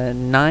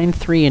 9,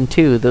 3, and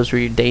 2. Those were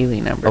your daily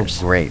Oh, numbers.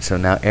 great! So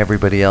now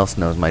everybody else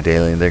knows my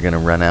daily, and they're going to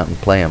run out and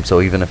play them. So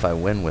even if I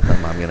win with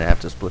them, I'm going to have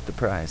to split the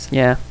prize.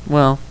 Yeah.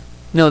 Well,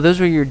 no, those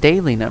were your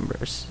daily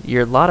numbers.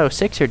 Your Lotto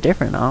 6 are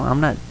different.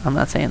 I'm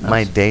not saying those.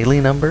 My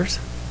daily numbers,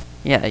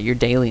 Yeah, your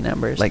daily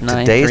numbers. like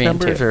 9, today's 3, and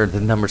numbers, 2. or the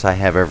numbers I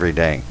have every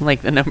day.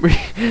 Like the number,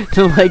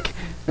 like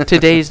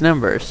today's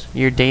numbers,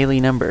 your daily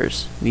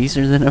numbers. These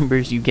are the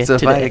numbers you get So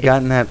if today. I had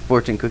gotten that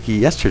fortune cookie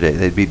yesterday,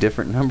 they'd be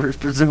different numbers,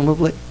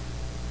 presumably.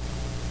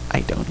 I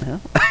don't know.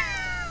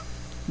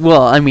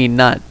 Well, I mean,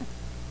 not.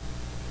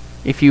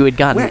 If you had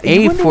gotten You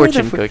a wonder where the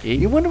fortune fo- cookie.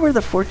 You wonder where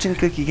the fortune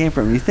cookie came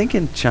from. You think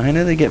in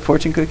China they get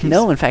fortune cookies?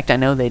 No, in fact, I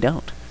know they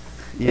don't.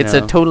 You It's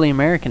a know, totally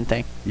American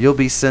thing. You'll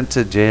be sent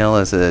to jail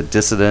as a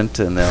dissident,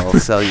 and they'll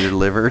sell your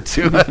liver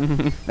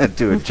to a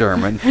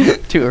German.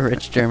 To a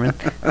rich German.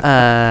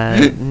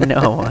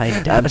 No,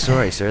 I don't. I'm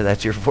sorry, sir.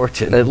 That's your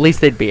fortune. At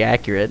least they'd be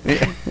accurate.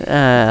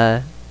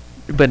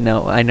 But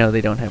no, I know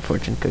they don't have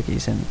fortune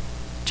cookies in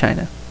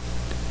China.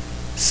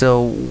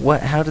 So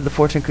what? How did the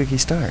fortune cookie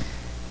start?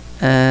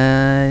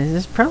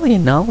 It's probably a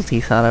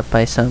novelty thought up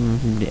by some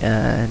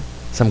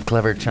Some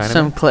clever Chinaman.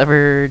 some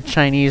clever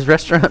Chinese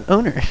restaurant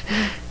owner.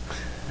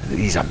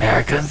 These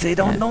Americans, they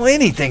don't know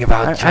anything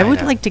about China. I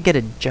would like to get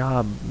a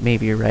job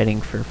maybe writing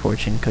for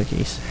fortune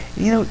cookies.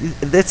 You know,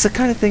 that's the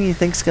kind of thing you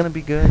think's gonna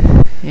be good,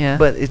 Yeah.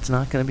 but it's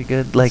not gonna be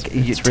good. Like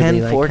It's 10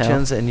 really like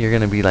fortunes, and you're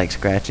gonna be like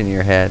scratching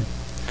your head.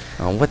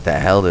 Oh, what the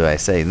hell do I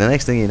say? The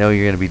next thing you know,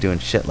 you're gonna be doing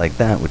shit like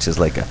that, which is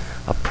like a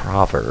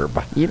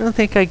proverb. You don't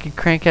think I could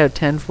crank out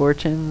 10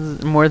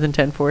 fortunes, more than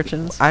 10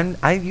 fortunes?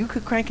 You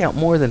could crank out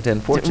more than 10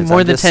 fortunes.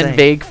 More I'm than just 10 saying.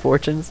 vague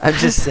fortunes? I'm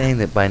just saying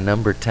that by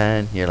number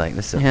 10, you're like,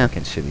 this is a Yeah.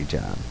 fucking shitty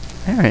job.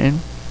 All right.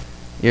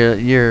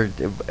 You're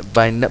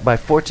by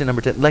fortune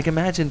number 10. Like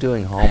imagine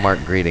doing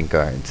Hallmark greeting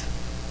cards.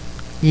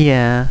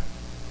 Yeah.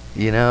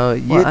 You know, Well,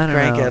 you'd I don't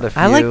crank know. out a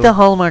few. I like the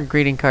Hallmark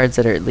greeting cards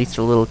that are at least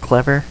a little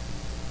clever.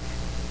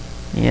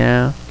 You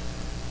know?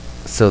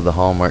 So the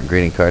Hallmark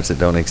greeting cards that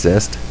don't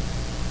exist?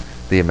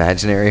 The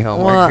imaginary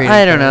Hallmark Well, greeting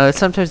I don't know. cards?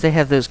 Sometimes they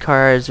have those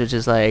cards which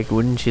is like,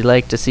 wouldn't you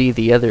like to see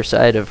the other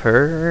side of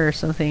her or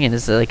something? And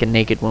it's like a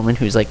naked woman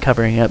who's like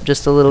covering up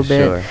just a little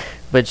bit. Sure.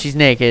 But she's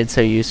naked, so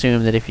you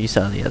assume that if you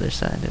saw the other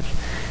side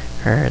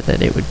of her,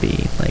 that it would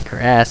be like her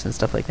ass and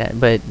stuff like that.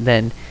 But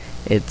then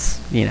it's,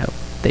 you know,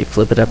 they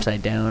flip it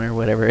upside down or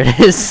whatever it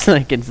is.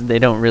 Like they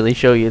don't really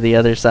show you the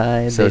other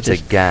side. So they it's a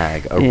just-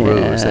 gag, a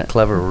ruse, a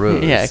clever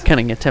ruse. Yeah,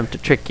 cunning attempt to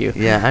trick you.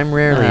 Yeah, I'm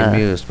rarely Uh,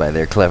 amused by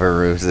their clever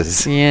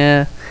ruses.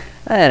 Yeah,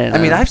 I don't know.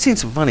 I mean, I've seen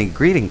some funny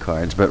greeting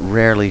cards, but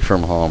rarely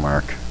from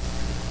Hallmark.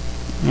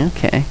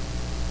 Okay.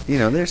 You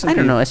know, there's some I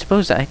don't know. peop- I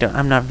suppose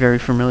I'm not very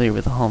familiar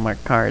with the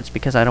Hallmark cards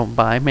because I don't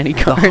buy many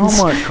The cards.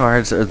 Hallmark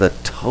cards are the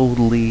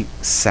totally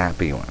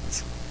sappy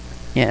ones.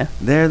 Yeah.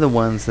 They're the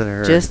ones that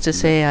are Just to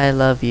say I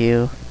love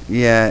you.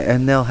 Yeah,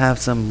 and they'll have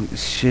some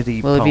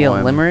shitty Will it be a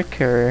poem.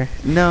 limerick or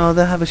No,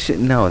 they'll have a shit.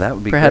 No, that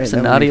would be perhaps great.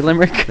 a That would be naughty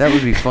limerick? That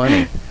would be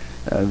funny.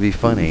 That would be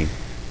funny.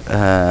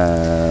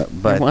 But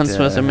There once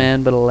was a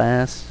man, but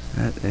alas.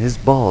 His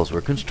balls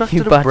were He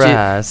constructed of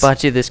brass.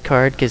 bought you this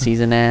card because he's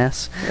an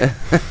ass.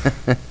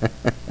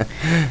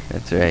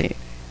 That's right.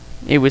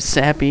 It was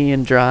sappy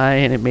and dry,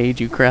 and it made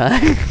you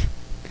cry.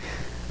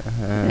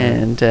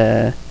 And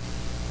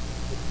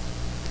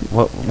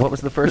what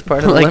was the first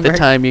part of the like the limerick?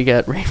 time you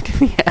got raped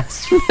in the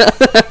ass.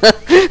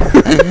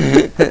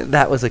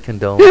 That was a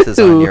condolences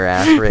on your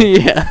ass rape.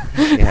 Yeah.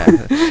 Yeah,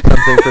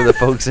 something for the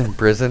folks in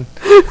prison.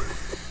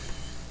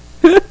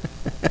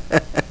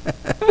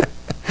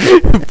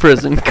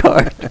 Prison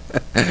card.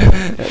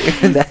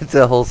 That's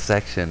a whole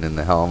section in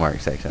the Hallmark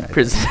section. I think.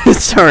 Prison.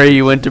 Sorry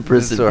you went to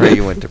prison. Sorry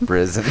you went to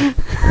prison.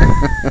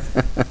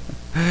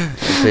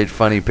 They made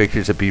funny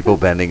pictures of people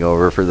bending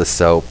over for the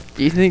soap.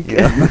 Do you think? You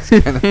know, that's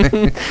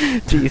kinda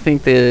do you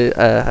think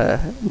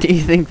do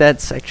you think that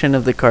section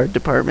of the card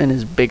department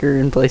is bigger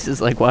in places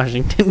like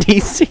Washington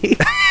D.C.?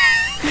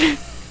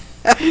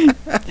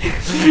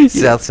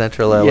 South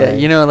Central LA. Yeah,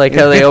 you know, like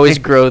how they always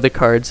grow the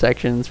card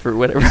sections for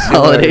whatever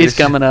holidays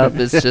coming up.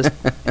 It's just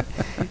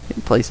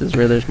in places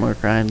where there's more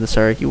crime. The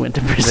sorry you went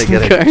to They prison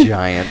get card. a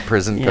giant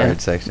prison Yeah.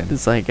 card section.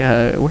 It's like,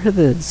 where are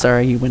the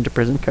sorry you went to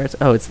prison cards?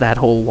 Oh, it's that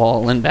whole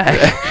wall and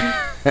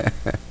back.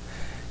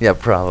 Yeah,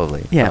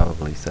 probably. Yeah.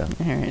 Probably so.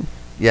 All right.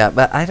 Yeah,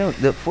 but I don't.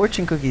 The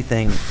fortune cookie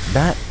thing.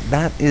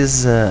 That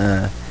is.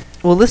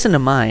 Well, listen to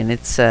mine.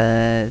 It's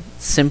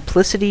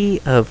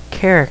simplicity of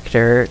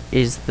character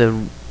is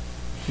the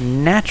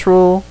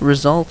natural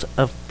result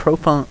of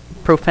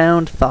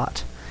profound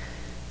thought.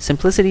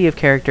 Simplicity of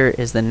character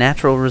is the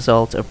natural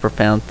result of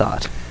profound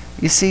thought.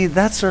 You see,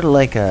 that's sort of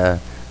like a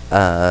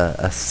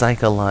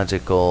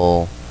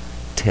psychological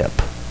tip.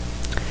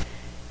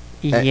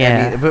 Yeah.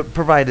 I mean, but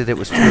provided it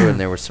was true and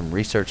there was some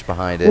research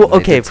behind it. Well,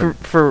 and they okay. did some-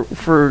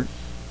 For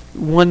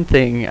one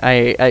thing,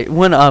 I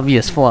one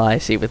obvious flaw I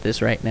see with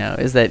this right now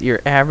is that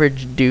your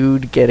average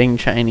dude getting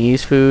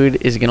Chinese food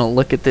is gonna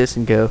look at this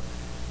and go,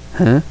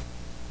 "Huh,"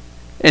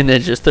 and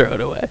then just throw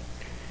it away,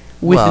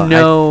 with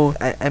Well,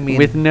 I mean,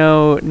 with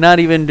no, not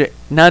even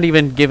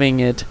giving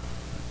it.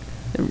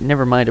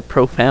 Never mind a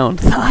profound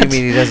thought. you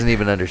mean he doesn't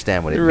even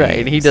understand what it means?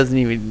 Right, he doesn't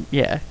even,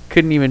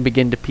 couldn't even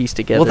begin to piece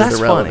together that's the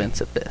funny. relevance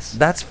of this.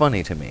 That's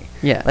funny to me.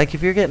 Yeah. Like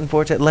if you're getting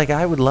fortune, like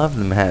I would love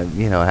them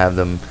have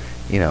them,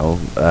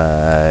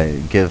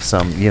 give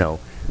some,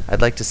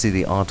 I'd like to see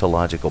the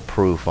ontological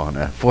proof on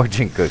a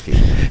fortune cookie,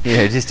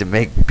 just to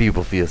make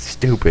people feel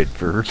stupid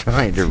for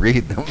trying to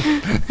read them.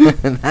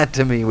 And that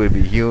to me would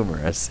be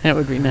humorous. That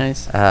would be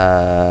nice.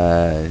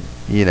 Or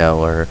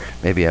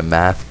maybe a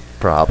math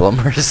problem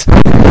or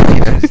something.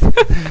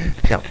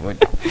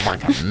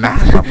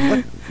 Math problem?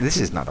 What? This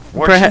is not a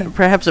fortune.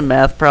 Perhaps a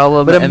math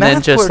problem, But a and then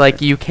math just word-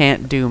 like you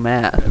can't do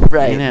math.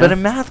 Right, you know? but a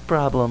math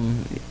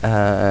problem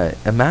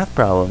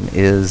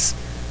is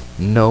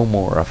no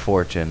more a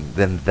fortune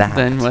than that.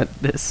 Than what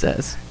this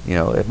says.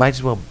 It might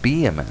as well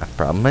be a math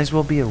problem. It might as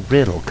well be a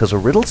riddle, because a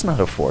riddle's not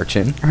a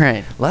fortune.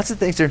 Right. Lots of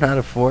things are not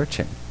a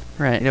fortune.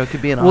 Right. It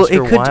could be an Well,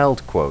 Oscar it could-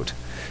 Wilde quote.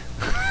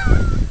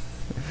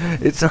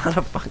 It's not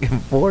a fucking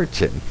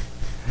fortune.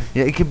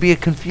 Yeah, it could be a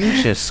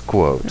Confucius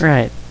quote.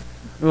 Right.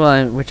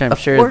 Well, which I'm A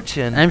sure.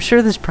 fortune- I'm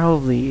sure this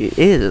probably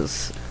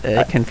is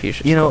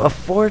Confucius. A quote.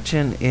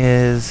 fortune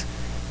is,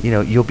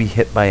 you'll be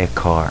hit by a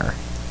car.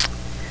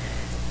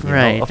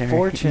 Right. A or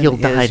fortune you'll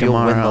die is you'll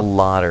win the tomorrow.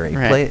 lottery.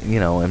 Right. Play,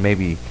 and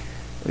maybe,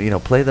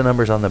 play the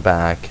numbers on the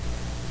back,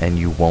 and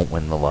you won't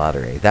win the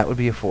lottery. That would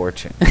be a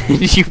fortune.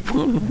 You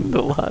won't win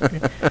the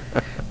lottery.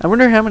 I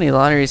wonder how many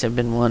lotteries have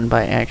been won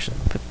by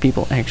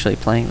people actually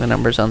playing the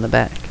numbers on the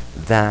back.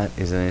 That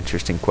is an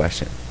interesting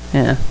question.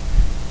 Yeah.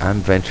 I'm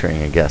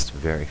venturing a guess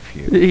very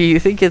few. Do you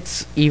think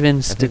it's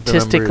even think the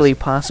statistically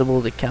numbers-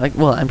 possible to calculate?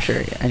 Well, I'm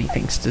sure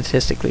anything's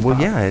statistically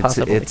Well, yeah,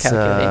 possible to it's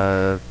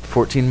calculate.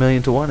 14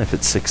 million to 1 if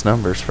it's 6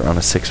 numbers on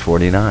a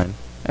 649.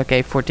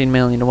 Okay, 14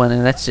 million to 1,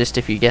 and that's just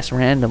if you guess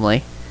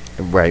randomly.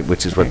 Right,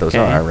 which is what those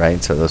Okay. are,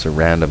 right? So those are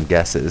random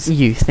guesses.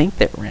 You think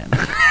they're random.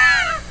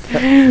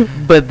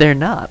 But they're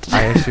not.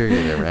 I assure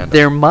you they're random.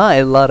 They're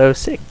my Lotto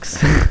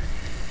 6.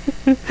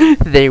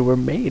 They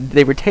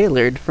were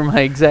tailored for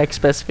my exact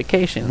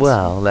specifications.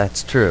 Well,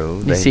 that's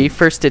true. You see,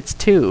 first it's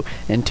 2,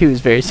 and 2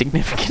 is very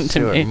significant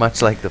Sure, to me.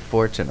 much like the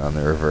fortune on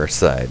the reverse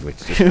side, which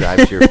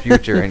describes your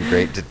future in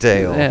great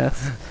detail.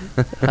 Yes.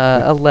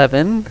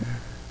 11.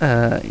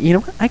 You know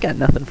what? I got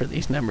nothing for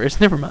these numbers.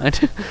 Never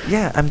mind.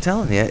 Yeah, I'm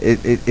telling you,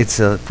 it's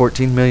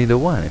 14 million to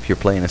 1 if you're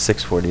playing a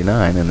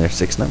 649 and there's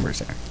 6 numbers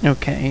there.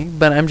 Okay,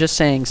 but I'm just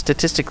saying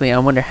statistically, I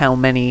wonder how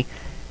many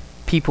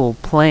people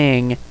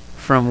playing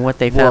from what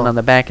they found Well, on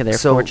the back of their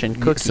fortune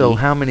cookie. So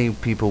how many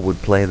people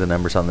would play the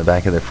numbers on the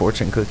back of their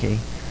fortune cookie?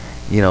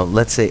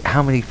 Let's say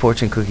how many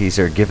fortune cookies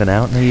are given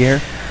out in a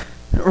year?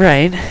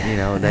 Right.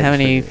 That's How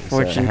many so-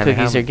 fortune and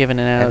cookies how- are given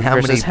out and how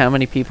versus many- how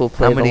many people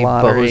play How many the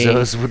lottery?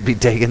 bozos would be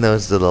taking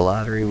those to the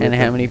lottery with And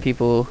how them? many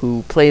people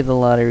who play the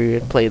lottery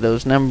would play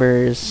those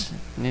numbers?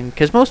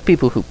 Because most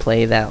people who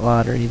play that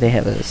lottery, they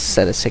have a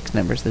set of 6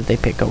 numbers that they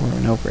pick over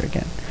and over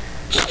again.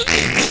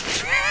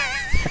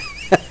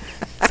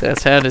 So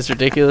that's how as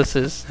ridiculous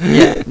as...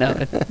 Yeah, no,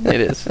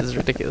 it is as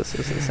ridiculous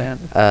as it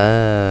sounds.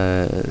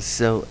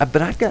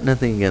 But I've got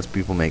nothing against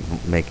people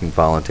making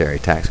voluntary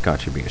tax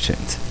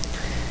contributions.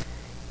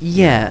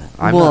 Yeah,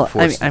 I'm well, not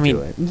forced I to mean,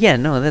 do it. yeah,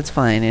 no, that's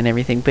fine and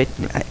everything, but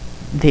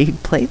they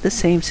play the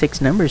same 6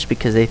 numbers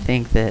because they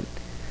think that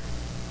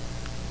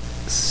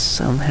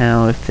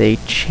somehow if they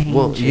change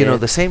Well, it,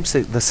 the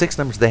 6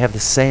 numbers, they have the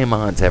same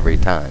odds every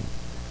time,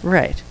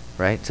 right,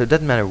 right? So it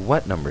doesn't matter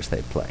what numbers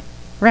they play.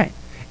 right.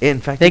 In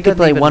fact, They it could doesn't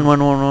play even- 1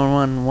 1 1 1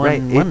 1 1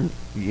 Right, 1.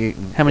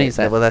 How many is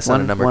that? Well, that's not a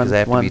One, number because one, they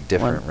have to one, be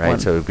different, one, right? one.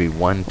 So it would be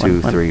 1, 2,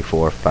 One, one. 3,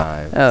 4,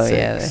 5, Oh 6.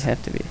 yeah, they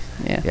have to be.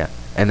 Yeah. Yeah,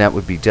 and that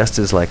would be just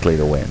as likely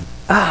to win.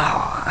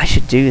 Oh, I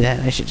should do that.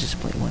 I should just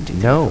play 1 2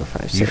 3 No, 4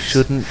 5 6. you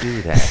shouldn't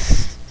do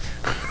that.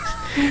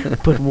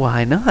 But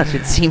why not?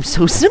 It seems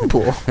so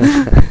simple.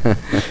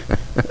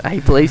 I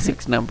play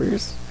 6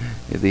 numbers.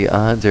 The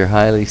odds are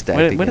highly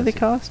stacked. What do they against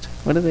cost?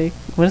 What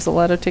does the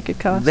lotto ticket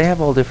you. cost? They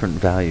have all different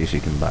values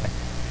you can buy.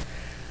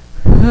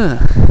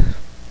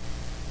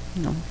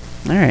 No.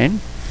 All right.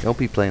 Don't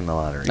be playing the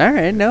lottery. All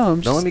right. No,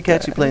 I'm Don't let me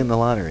catch you playing the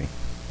lottery.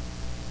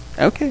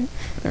 Okay.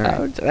 All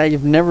right.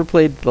 I've never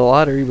played the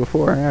lottery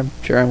before. I'm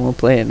sure I won't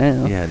play it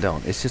now. Yeah,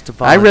 don't. It's just a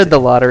I read the volunteer-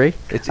 lottery.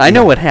 It's- I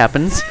know yeah. what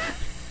happens.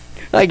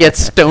 I get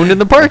stoned in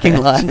the parking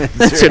lot.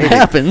 That's what right.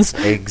 happens.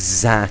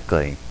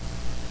 Exactly.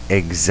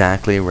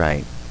 Exactly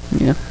right.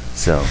 Yeah.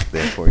 So,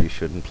 therefore, you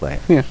shouldn't play.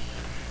 Yeah.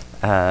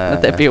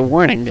 Let that be a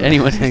warning to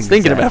anyone who's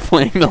thinking about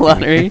playing the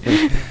lottery.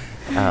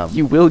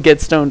 You will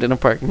get stoned in a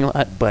parking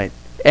lot. But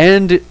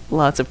And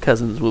lots of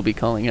cousins will be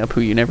calling up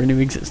who you never knew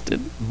existed.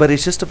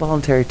 it's just a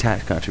voluntary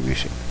tax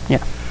contribution.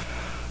 Yeah.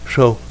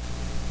 So,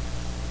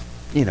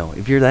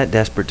 if you're that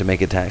desperate to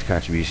make a tax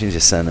contribution,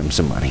 just send them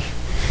some money.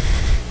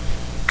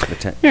 All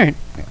right.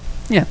 Yeah.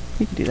 Yeah,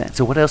 you can do that.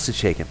 So what else is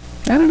shaking?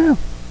 I don't know.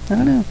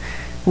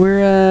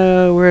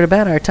 We're at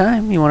about our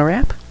time. You want to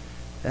wrap?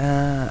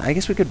 I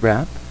guess we could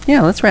wrap.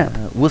 Yeah, let's wrap.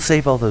 We'll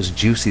save all those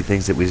juicy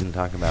things that we didn't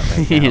talk about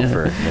right now Yeah.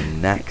 for the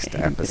next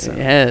episode.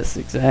 Yes,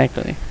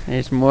 exactly.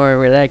 There's more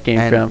where that came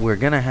And from. we're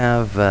going to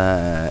have,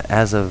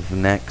 as of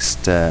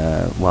next,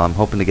 I'm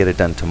hoping to get it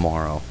done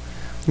tomorrow.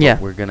 But Yeah.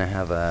 we're going to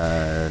have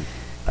a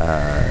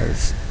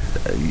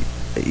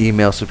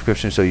email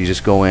subscription. So you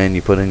just go in,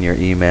 you put in your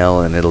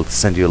email, and it'll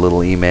send you a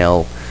little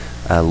email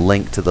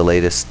link to the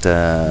latest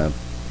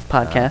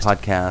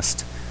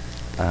Podcast.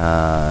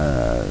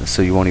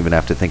 So you won't even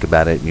have to think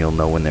about it, and you'll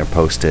know when they're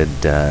posted.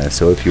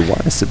 So if you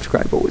want to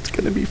subscribe, it's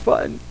going to be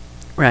fun.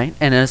 Right.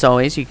 And as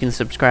always, you can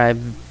subscribe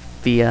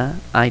via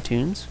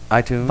iTunes.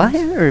 iTunes?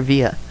 Via or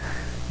via?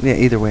 Yeah,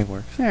 either way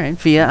works. All right,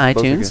 via Both are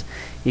iTunes. good.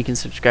 You can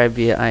subscribe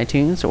via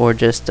iTunes or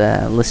just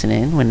listen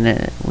in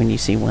when you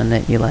see one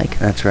that you like.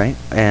 That's right.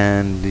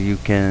 And you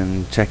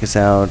can check us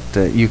out.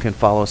 You can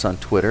follow us on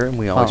Twitter, and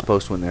we always Follow.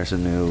 post when there's a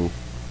new...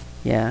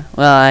 Yeah.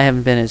 Well, I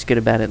haven't been as good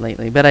about it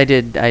lately, but I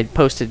did. I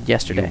posted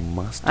yesterday. You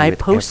must do I it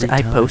posted. every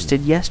I time.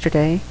 posted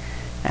yesterday.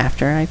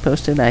 After I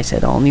posted, I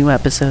said all new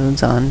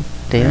episodes on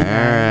Daily. All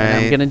And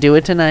I'm right. gonna do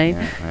it tonight.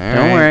 Yeah, all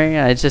Don't right. worry.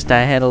 I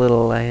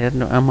had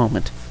a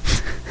moment.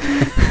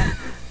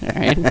 All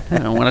right. I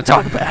don't want to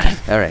talk about it.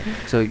 All right.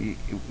 So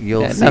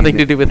you'll Had see... nothing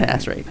to do with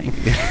ass rating.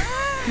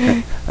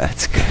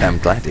 That's good. I'm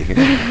glad to hear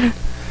that.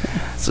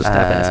 So stop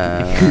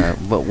asking me.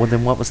 Well,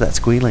 then what was that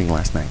squealing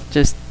last night?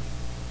 Just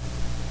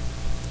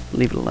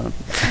leave it alone.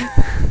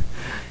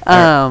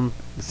 All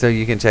So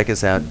you can check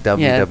us out,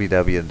 Yeah.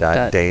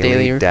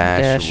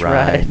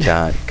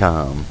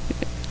 www.daily-ride.com.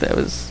 That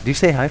was. Do you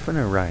say hyphen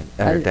or ride?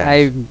 Or dash?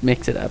 I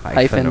mix it up.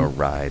 Hyphen or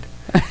ride.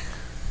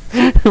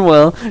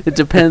 Well, it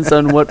depends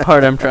on what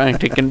part I'm trying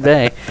to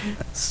convey.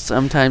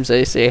 Sometimes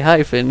I say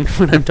hyphen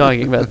when I'm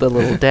talking about the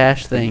little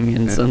dash thing,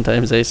 and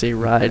sometimes I say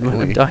ride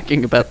when I'm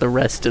talking about the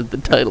rest of the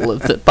title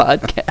of the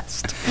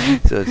podcast.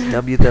 So it's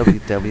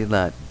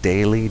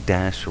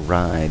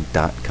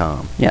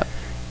www.daily-ride.com. Yep.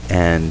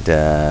 And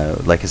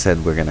like I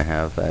said, we're going to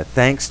have,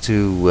 thanks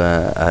to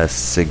a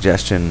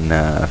suggestion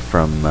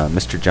from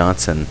Mr.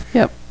 Johnson,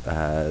 Yep.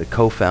 the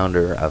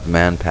co-founder of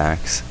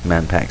Manpacks,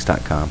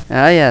 manpacks.com.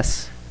 Ah,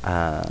 yes.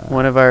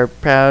 One of our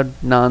proud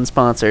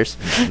non-sponsors.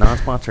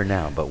 Non-sponsor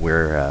now, but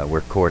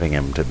we're courting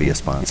him to be a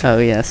sponsor. Oh,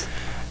 yes.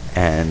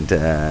 And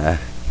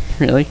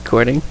Really?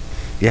 Courting?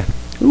 yeah,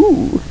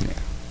 Ooh.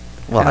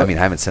 well, How- I mean,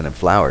 I haven't sent him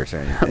flowers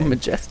or How anything.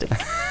 majestic.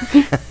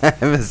 I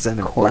haven't sent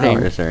him Courting.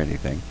 flowers or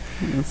anything.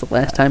 That's the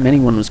last time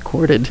anyone was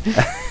courted.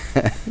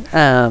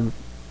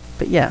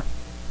 But yeah,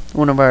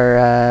 one of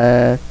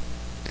our,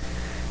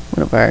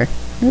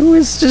 it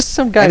was just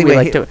some guy Anyway, we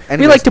like to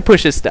anyways, like to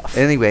push his stuff.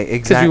 Anyway,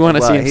 exactly.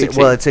 wanna see him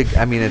Well, succeed.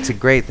 it's a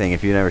great thing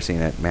if you've never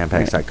seen it,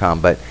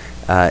 manpacks.com. But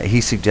he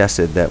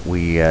suggested that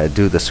we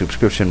do the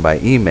subscription by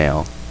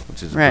email,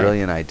 which is a Right.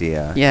 brilliant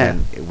idea. Yeah.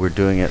 And we're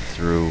doing it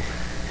through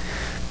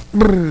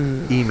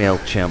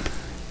MailChimp.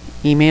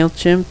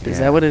 MailChimp, is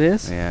Yeah. that what it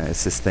is? Yeah,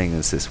 it's this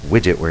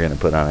widget we're going to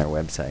put on our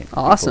website.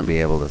 Awesome. People will be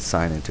able to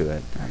sign into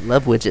it. I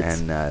love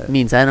widgets. And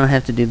means I don't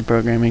have to do the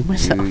programming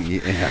myself.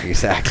 yeah,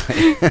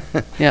 exactly.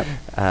 Yep.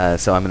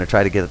 So I'm going to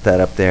try to get that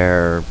up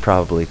there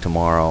probably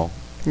tomorrow.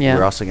 Yeah.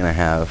 We're also going to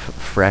have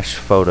fresh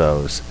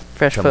photos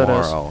Fresh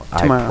tomorrow. photos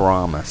I tomorrow.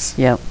 promise.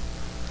 Yep.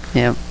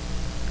 Yep.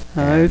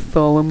 I And-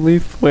 solemnly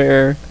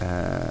swear.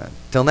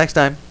 Till next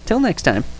time. Till next time.